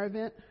my dryer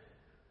vent,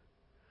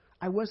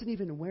 I wasn't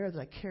even aware that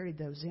I carried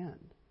those in.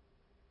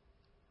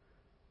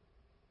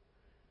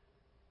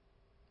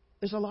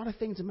 There's a lot of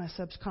things in my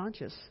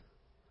subconscious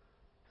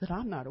that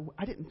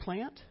I didn't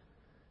plant.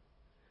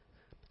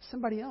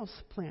 Somebody else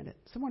planted.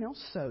 Someone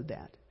else sowed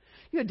that.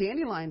 You know,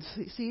 dandelion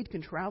seed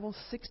can travel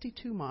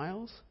 62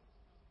 miles.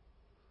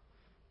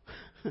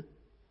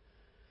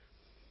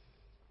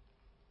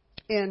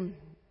 And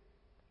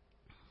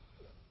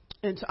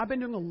so I've been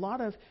doing a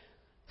lot of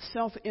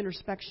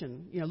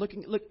self-introspection,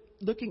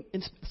 looking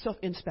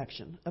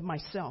self-inspection of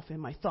myself and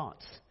my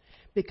thoughts,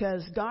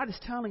 because God is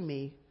telling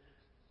me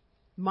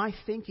my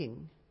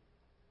thinking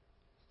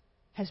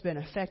has been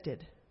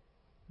affected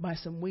by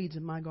some weeds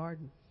in my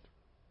garden.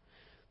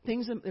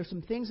 There's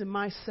some things in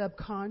my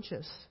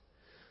subconscious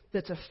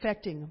that's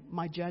affecting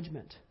my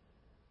judgment.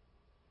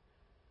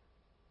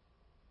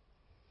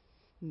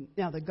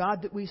 Now, the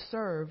God that we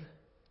serve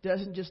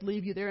doesn't just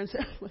leave you there and say,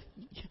 well,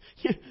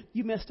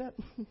 you messed up.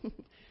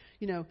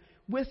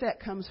 With that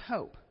comes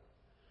hope.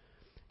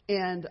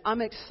 And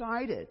I'm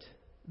excited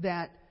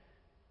that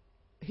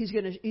he's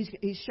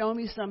showing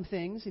me some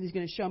things, and he's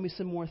going to show me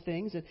some more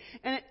things.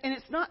 And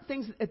it's not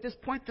things at this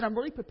point that I'm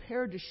really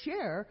prepared to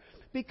share,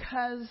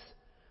 because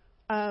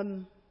I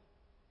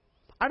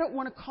don't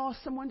want to cause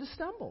someone to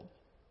stumble.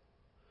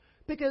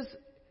 Because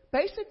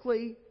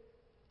basically,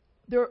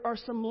 there are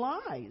some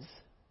lies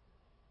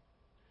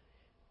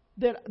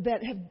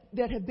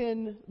that have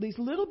been these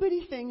little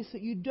bitty things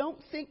that you don't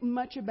think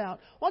much about.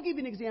 Well, I'll give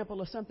you an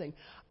example of something.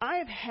 I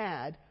have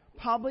had,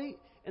 probably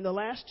in the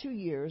last 2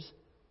 years,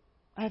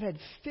 I've had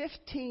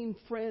 15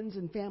 friends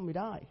and family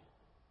die.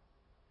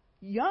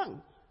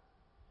 Young.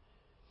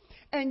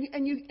 And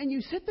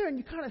you sit there and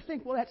you kind of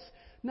think, well, that's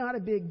not a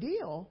big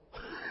deal.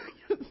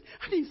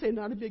 How do you say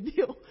not a big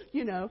deal?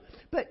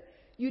 But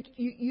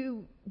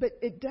but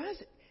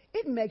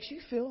it makes you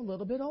feel a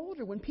little bit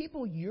older when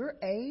people your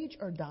age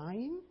are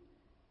dying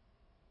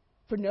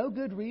for no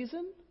good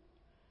reason.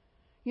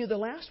 The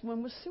last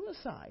one was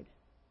suicide.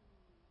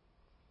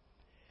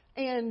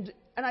 And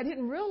I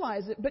didn't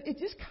realize it, but it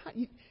just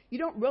you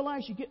don't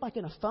realize you get like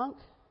in a funk.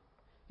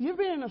 You ever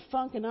been in a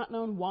funk and not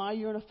known why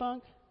you're in a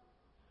funk?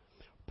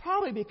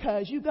 Probably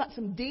because you got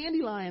some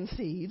dandelion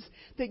seeds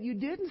that you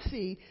didn't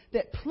see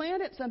that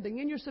planted something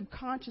in your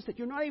subconscious that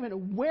you're not even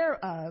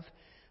aware of,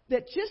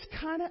 that just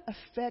kind of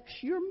affects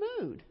your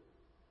mood.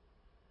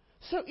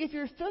 So if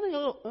you're feeling a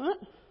little,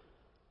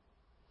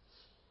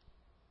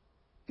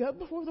 go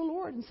before the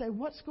Lord and say,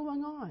 what's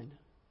going on?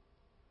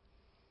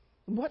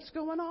 What's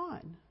going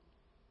on?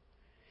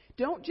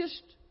 Don't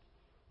just,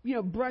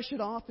 brush it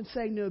off and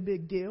say no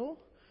big deal.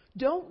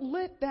 Don't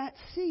let that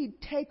seed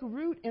take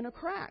root in a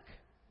crack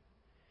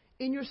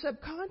in your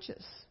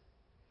subconscious.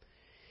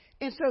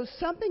 And so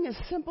something as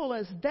simple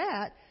as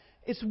that,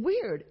 it's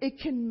weird. It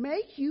can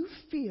make you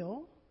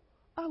feel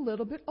a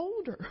little bit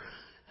older.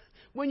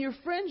 When your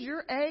friends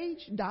your age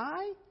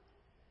die,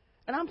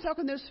 and I'm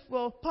talking this,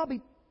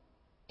 probably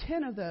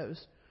 10 of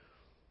those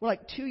were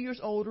like 2 years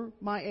older,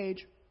 my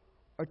age,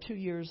 or 2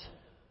 years.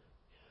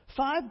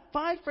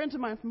 Five friends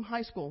of mine from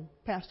high school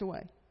passed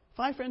away.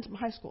 5 friends from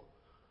high school.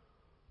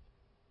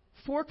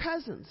 4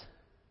 cousins.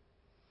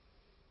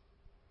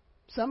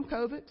 Some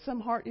COVID, some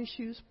heart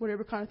issues,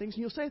 whatever kind of things.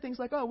 And you'll say things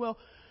like, oh, well,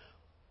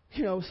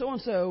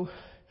 so-and-so,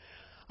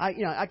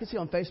 I could see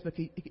on Facebook,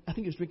 I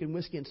think he was drinking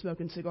whiskey and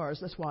smoking cigars.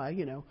 That's why,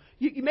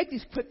 you make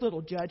these quick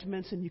little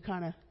judgments and you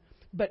kind of,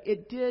 but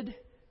it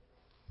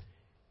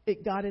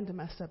got into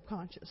my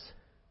subconscious.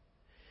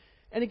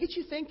 And it gets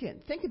you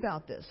thinking. Think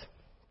about this.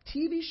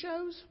 TV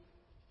shows,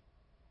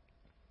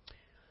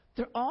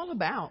 they're all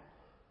about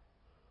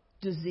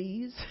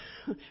disease.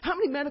 How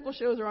many medical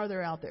shows are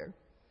there out there?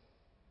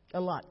 A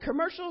lot.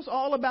 Commercials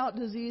all about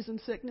disease and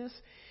sickness.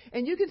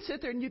 And you can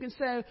sit there and you can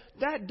say,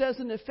 that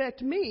doesn't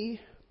affect me.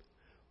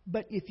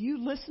 But if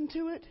you listen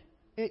to it,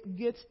 it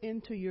gets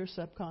into your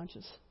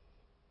subconscious.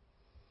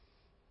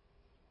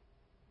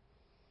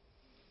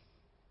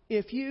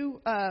 If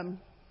you, and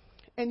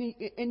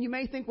you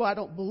may think, well, I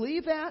don't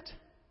believe that.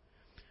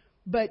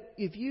 But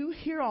if you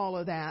hear all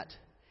of that,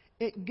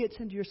 it gets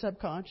into your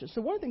subconscious.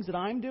 So one of the things that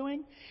I'm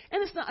doing,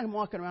 and it's not I'm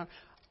walking around,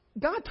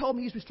 God told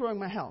me He's restoring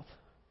my health,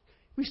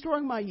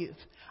 restoring my youth.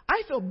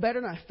 I feel better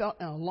than I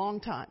felt in a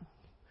long time.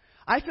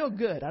 I feel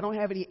good. I don't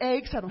have any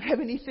aches. I don't have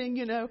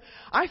anything,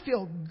 I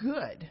feel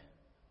good.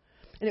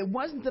 And it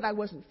wasn't that I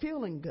wasn't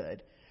feeling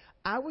good.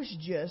 I was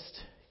just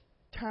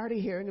tired of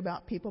hearing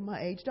about people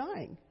my age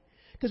dying.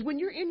 Because when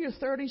you're in your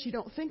 30s, you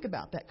don't think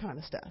about that kind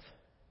of stuff.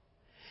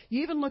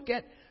 You even look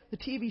at the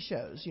TV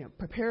shows,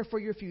 prepare for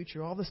your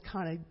future, all this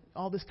kind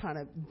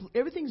of,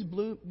 everything's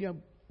bloom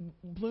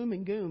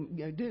and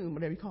doom,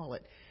 whatever you call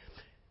it.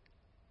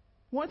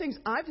 One of the things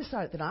I've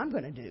decided that I'm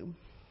going to do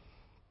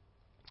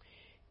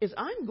is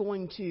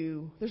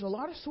there's a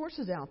lot of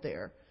sources out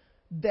there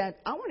that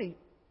I want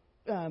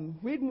to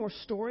read more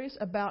stories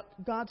about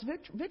God's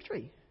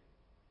victory.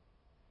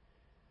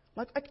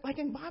 Like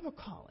in Bible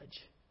college.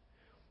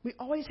 We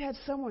always had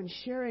someone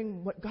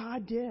sharing what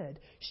God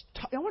did.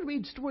 I want to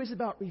read stories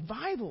about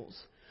revivals.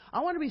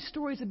 I want to read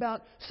stories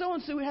about so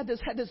and so who had this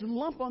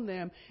lump on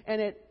them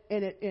and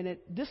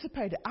it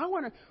dissipated. I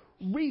want to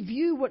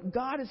review what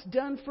God has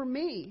done for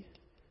me.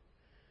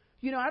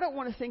 You know, I don't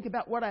want to think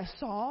about what I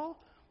saw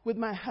with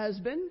my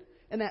husband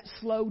and that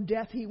slow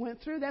death he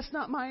went through. That's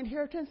not my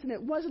inheritance, and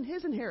it wasn't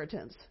his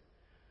inheritance.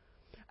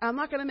 I'm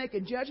not going to make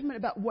a judgment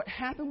about what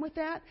happened with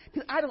that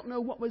because I don't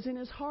know what was in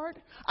his heart.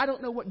 I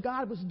don't know what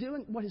God was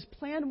doing, what his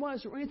plan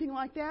was or anything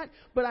like that.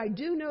 But I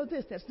do know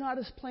this, that's not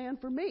his plan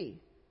for me.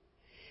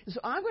 And so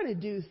I'm going to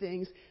do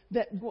things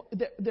that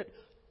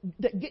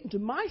get into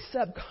my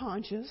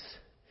subconscious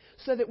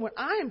so that when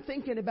I am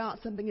thinking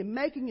about something and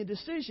making a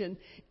decision,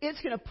 it's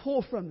going to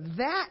pull from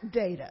that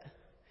data.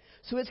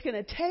 So it's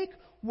going to take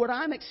what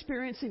I'm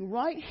experiencing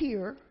right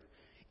here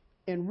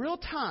in real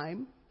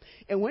time,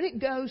 and when it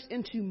goes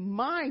into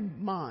my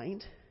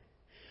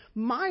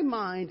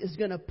mind is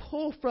going to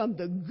pull from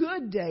the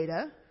good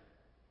data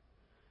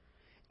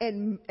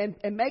and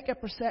make a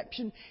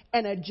perception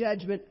and a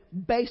judgment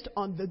based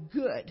on the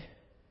good,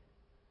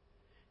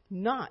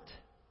 not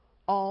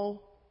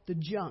all the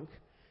junk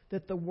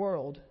that the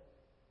world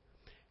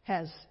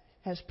has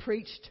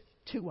preached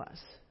to us.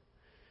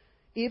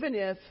 Even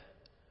if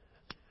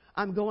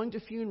I'm going to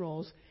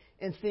funerals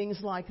and things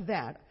like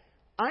that,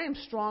 I am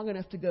strong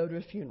enough to go to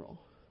a funeral.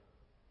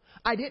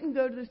 I didn't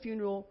go to the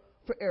funeral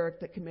for Eric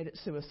that committed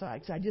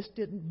suicide because I just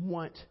didn't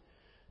want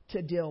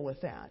to deal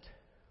with that.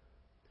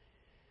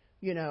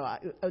 You know,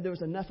 there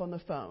was enough on the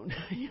phone,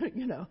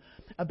 you know,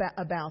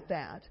 about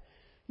that.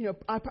 You know,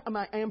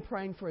 I am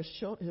praying for his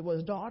children. It was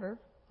his daughter.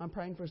 I'm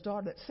praying for his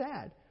daughter. That's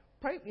sad.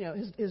 You know,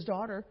 his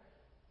daughter,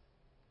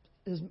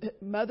 his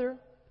mother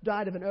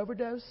died of an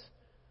overdose.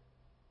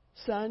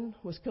 Son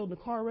was killed in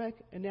a car wreck,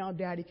 and now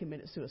daddy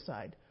committed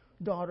suicide.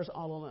 Daughter's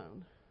all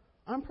alone.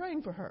 I'm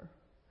praying for her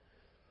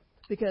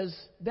because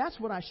that's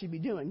what I should be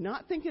doing,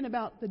 not thinking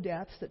about the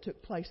deaths that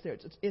took place there.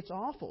 It's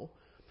awful,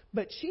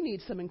 but she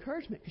needs some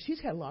encouragement because she's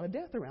had a lot of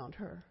death around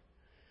her,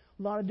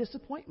 a lot of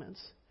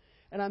disappointments.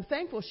 And I'm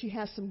thankful she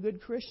has some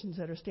good Christians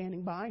that are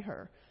standing by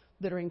her,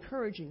 that are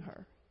encouraging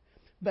her.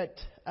 But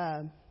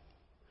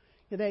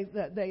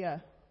they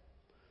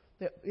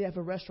have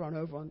a restaurant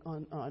over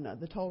on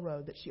the toll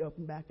road that she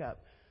opened back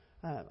up.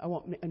 I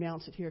won't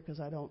announce it here because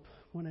I don't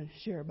want to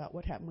share about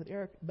what happened with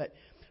Eric. But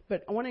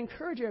I want to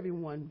encourage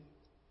everyone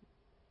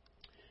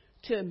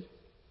to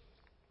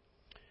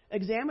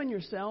examine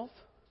yourself.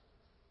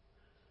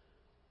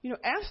 You know,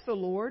 ask the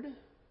Lord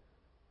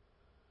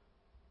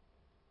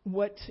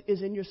what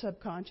is in your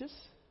subconscious,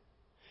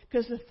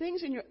 because the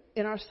things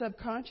in our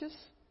subconscious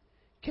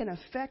can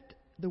affect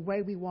the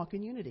way we walk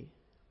in unity.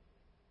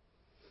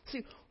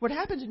 See, what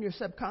happens in your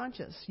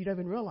subconscious, you don't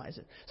even realize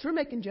it. So we're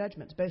making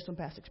judgments based on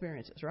past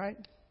experiences, right?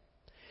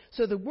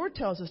 So the Word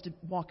tells us to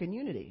walk in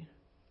unity.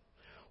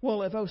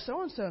 Well, if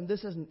so-and-so,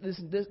 this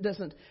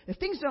doesn't, if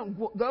things don't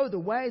go the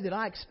way that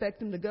I expect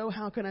them to go,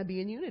 how can I be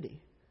in unity?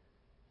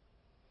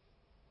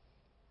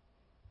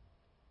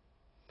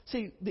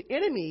 See, the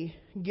enemy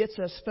gets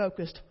us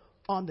focused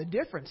on the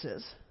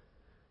differences.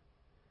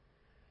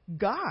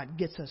 God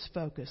gets us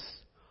focused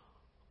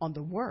on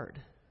the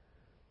Word.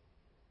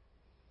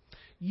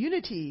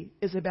 Unity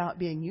is about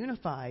being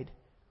unified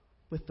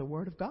with the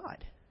Word of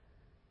God.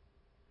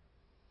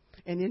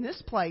 And in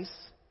this place,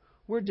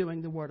 we're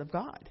doing the Word of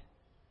God.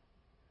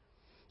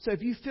 So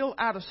if you feel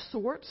out of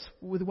sorts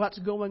with what's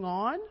going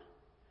on,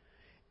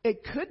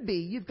 it could be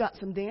you've got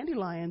some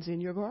dandelions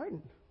in your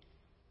garden.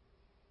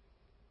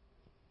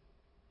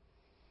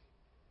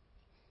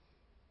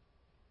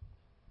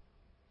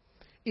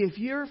 If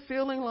you're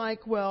feeling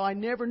like, well, I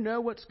never know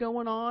what's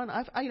going on,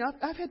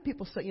 I've had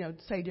people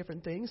say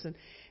different things,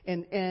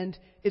 and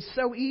it's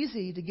so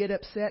easy to get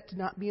upset to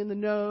not be in the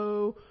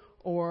know,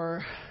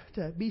 or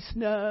to be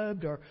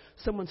snubbed, or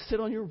someone sit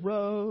on your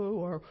row,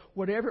 or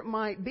whatever it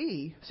might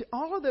be. See,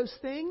 all of those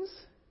things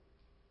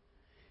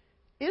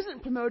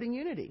isn't promoting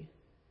unity.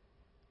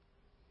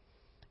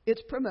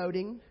 It's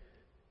promoting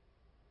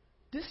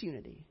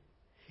disunity.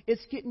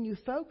 It's getting you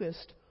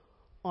focused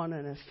on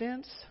an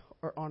offense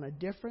or on a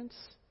difference.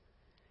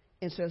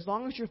 And so as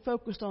long as you're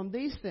focused on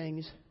these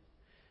things,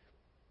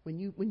 when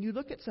you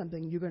look at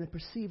something, you're going to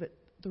perceive it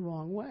the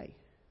wrong way.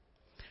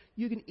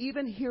 You can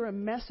even hear a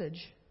message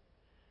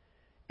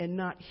and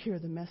not hear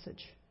the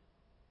message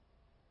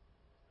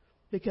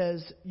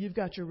because you've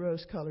got your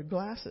rose-colored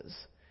glasses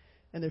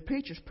and the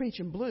preacher's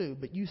preaching blue,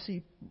 but you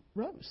see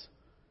rose.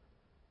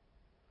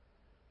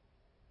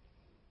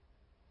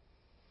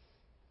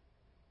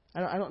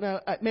 I don't know.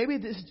 Maybe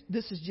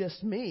this is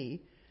just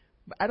me,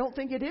 but I don't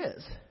think it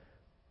is,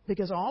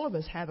 because all of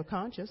us have a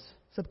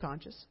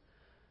subconscious.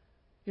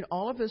 You know,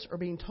 all of us are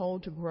being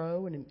told to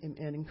grow and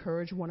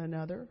encourage one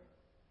another.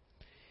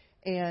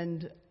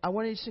 And I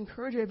want to just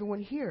encourage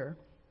everyone here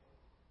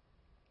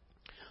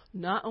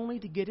not only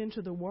to get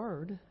into the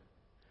Word,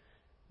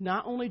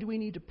 not only do we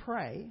need to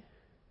pray,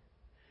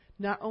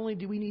 not only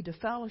do we need to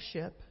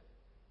fellowship,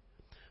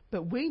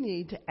 but we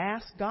need to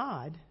ask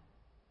God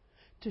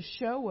to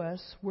show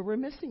us where we're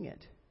missing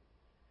it.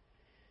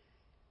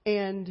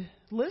 And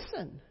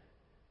listen.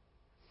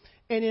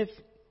 And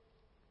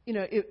And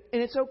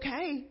it's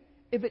okay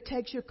if it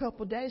takes you a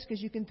couple of days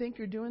because you can think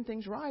you're doing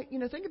things right.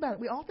 Think about it.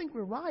 We all think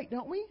we're right,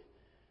 don't we?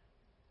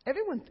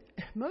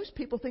 Most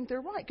people think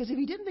they're right because if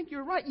you didn't think you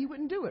were right, you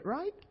wouldn't do it,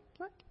 right?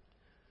 Right?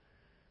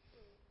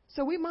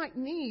 So we might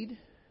need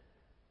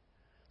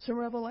some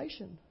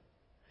revelation.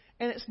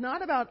 And it's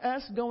not about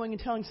us going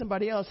and telling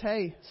somebody else,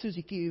 hey,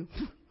 Susie Q,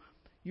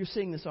 you're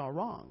seeing this all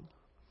wrong.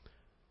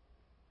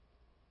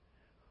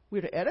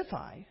 We're to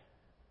edify.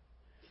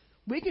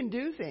 We can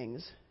do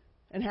things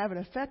and have an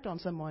effect on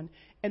someone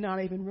and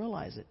not even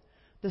realize it.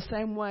 The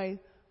same way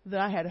that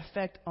I had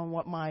effect on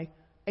what my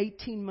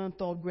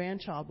 18-month-old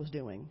grandchild was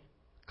doing,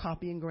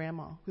 copying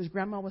Grandma, because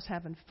Grandma was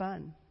having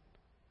fun.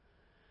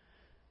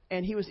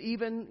 And he was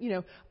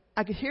even,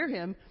 I could hear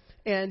him,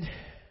 and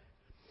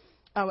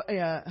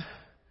I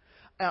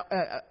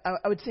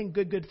would sing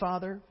Good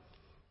Father.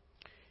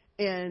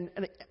 And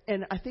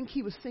I think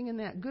he was singing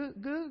that goo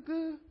goo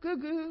goo goo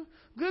goo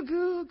goo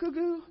goo goo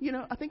goo.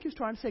 I think he was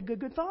trying to say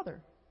good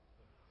Father.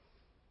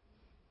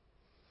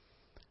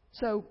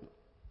 So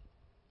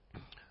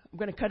I'm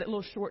going to cut it a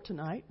little short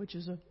tonight, which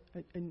is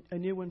a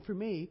new one for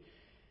me.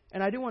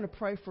 And I do want to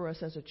pray for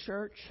us as a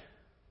church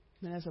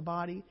and as a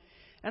body.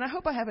 And I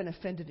hope I haven't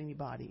offended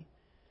anybody.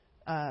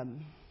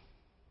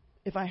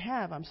 If I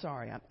have, I'm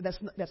sorry.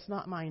 That's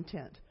not my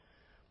intent.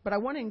 But I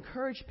want to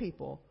encourage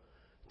people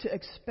to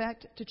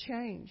expect to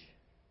change.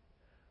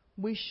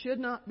 We should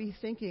not be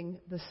thinking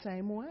the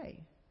same way.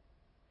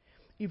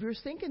 If you're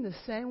thinking the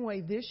same way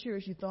this year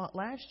as you thought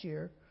last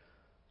year,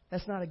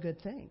 that's not a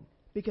good thing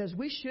because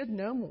we should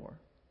know more.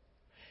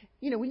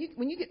 When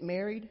you get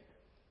married,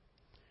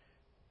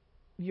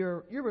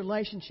 your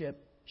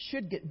relationship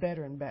should get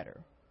better and better.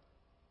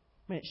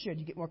 I mean, it should.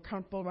 You get more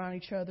comfortable around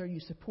each other.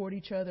 You support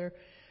each other.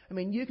 I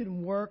mean, you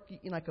can work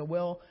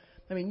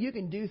you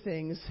can do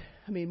things.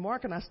 I mean,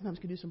 Mark and I sometimes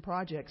could do some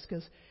projects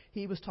because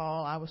he was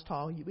tall, I was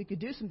tall. We could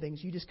do some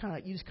things. You just kind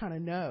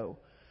of know.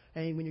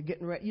 And when you're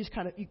getting ready,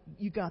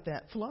 you got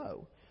that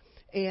flow.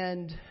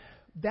 And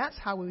that's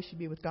how we should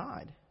be with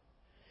God.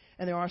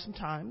 And there are some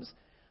times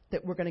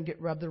that we're going to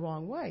get rubbed the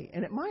wrong way.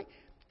 And it might,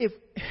 if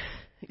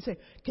you say,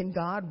 can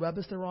God rub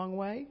us the wrong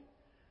way?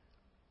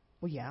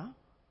 Well, yeah.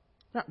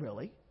 Not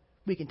really.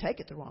 We can take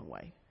it the wrong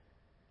way.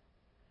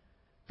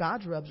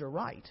 God's rubs are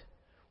right.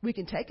 We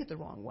can take it the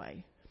wrong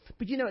way.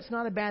 But it's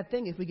not a bad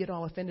thing if we get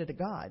all offended at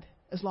God,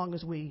 as long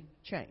as we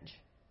change.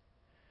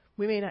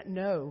 We may not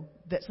know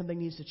that something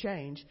needs to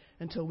change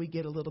until we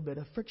get a little bit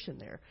of friction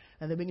there.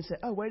 And then we can say,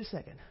 oh, wait a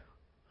second.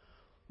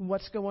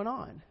 What's going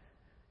on?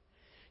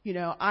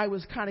 I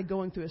was kind of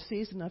going through a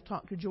season, I've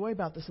talked to Joy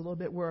about this a little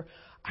bit, where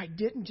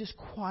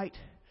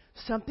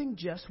something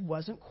just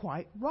wasn't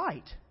quite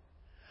right.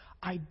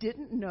 I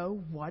didn't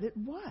know what it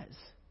was.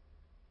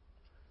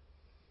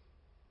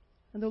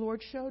 And the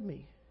Lord showed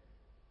me.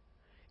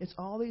 It's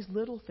all these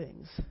little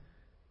things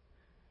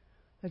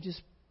that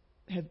just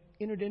have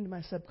entered into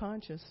my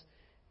subconscious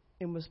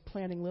and was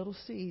planting little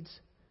seeds,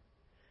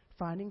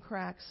 finding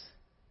cracks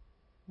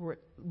where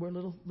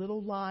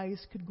little lies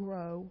could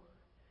grow,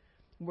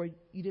 where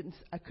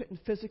I couldn't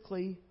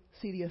physically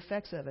see the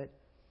effects of it,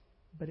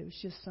 but it was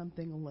just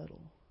something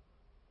little.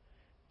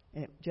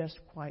 And it just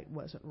quite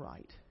wasn't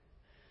right.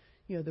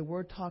 The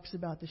Word talks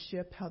about the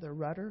ship, how the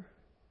rudder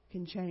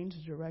can change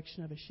the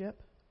direction of a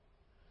ship.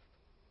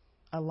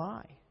 A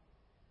lie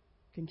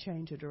can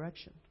change a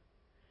direction.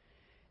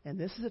 And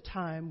this is a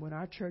time when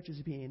our church is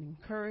being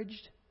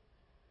encouraged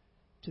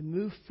to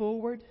move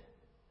forward,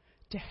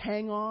 to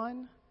hang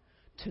on,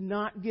 to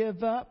not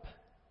give up.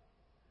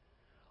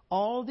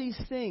 All these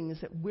things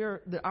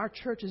that our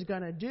church is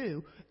going to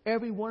do,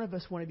 every one of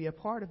us want to be a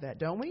part of that,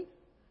 don't we?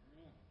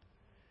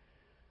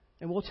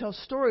 And we'll tell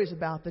stories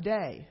about the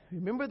day.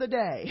 Remember the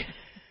day.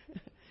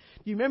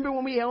 You remember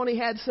when we only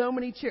had so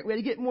many chairs? We had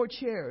to get more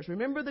chairs.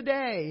 Remember the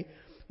day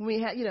when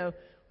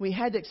we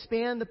had to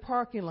expand the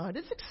parking lot.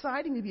 It's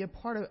exciting to be a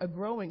part of a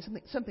growing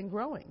something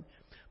growing,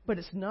 but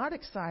it's not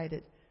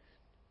excited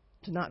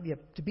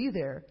to be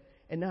there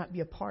and not be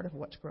a part of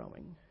what's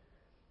growing.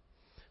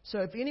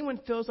 So if anyone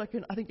feels like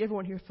I think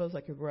everyone here feels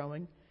like you're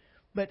growing,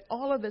 but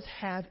all of us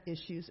have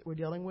issues that we're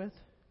dealing with,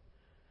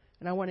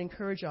 and I want to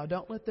encourage y'all: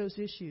 don't let those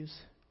issues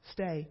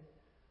stay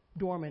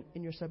dormant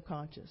in your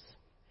subconscious.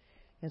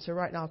 And so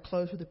right now I'll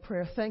close with a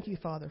prayer. Thank you,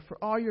 Father, for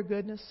all your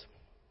goodness.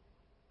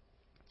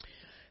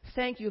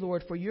 Thank you,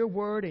 Lord, for your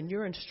word and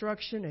your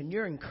instruction and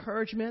your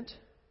encouragement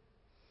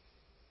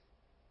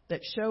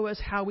that show us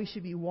how we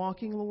should be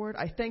walking, Lord.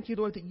 I thank you,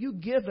 Lord, that you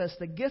give us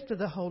the gift of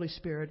the Holy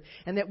Spirit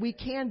and that we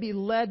can be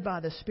led by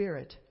the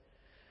Spirit.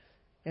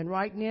 And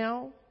right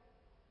now,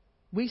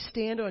 we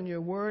stand on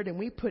your word and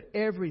we put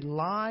every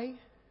lie,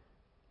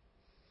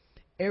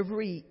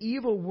 every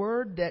evil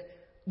word that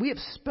we have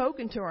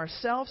spoken to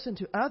ourselves and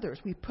to others,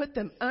 we put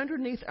them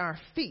underneath our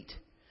feet.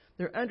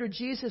 They're under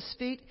Jesus'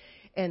 feet.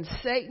 And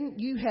Satan,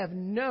 you have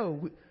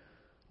no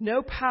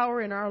power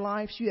in our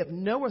lives. You have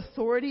no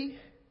authority.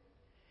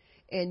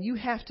 And you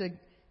have to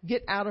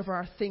get out of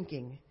our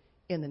thinking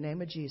in the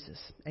name of Jesus.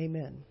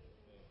 Amen.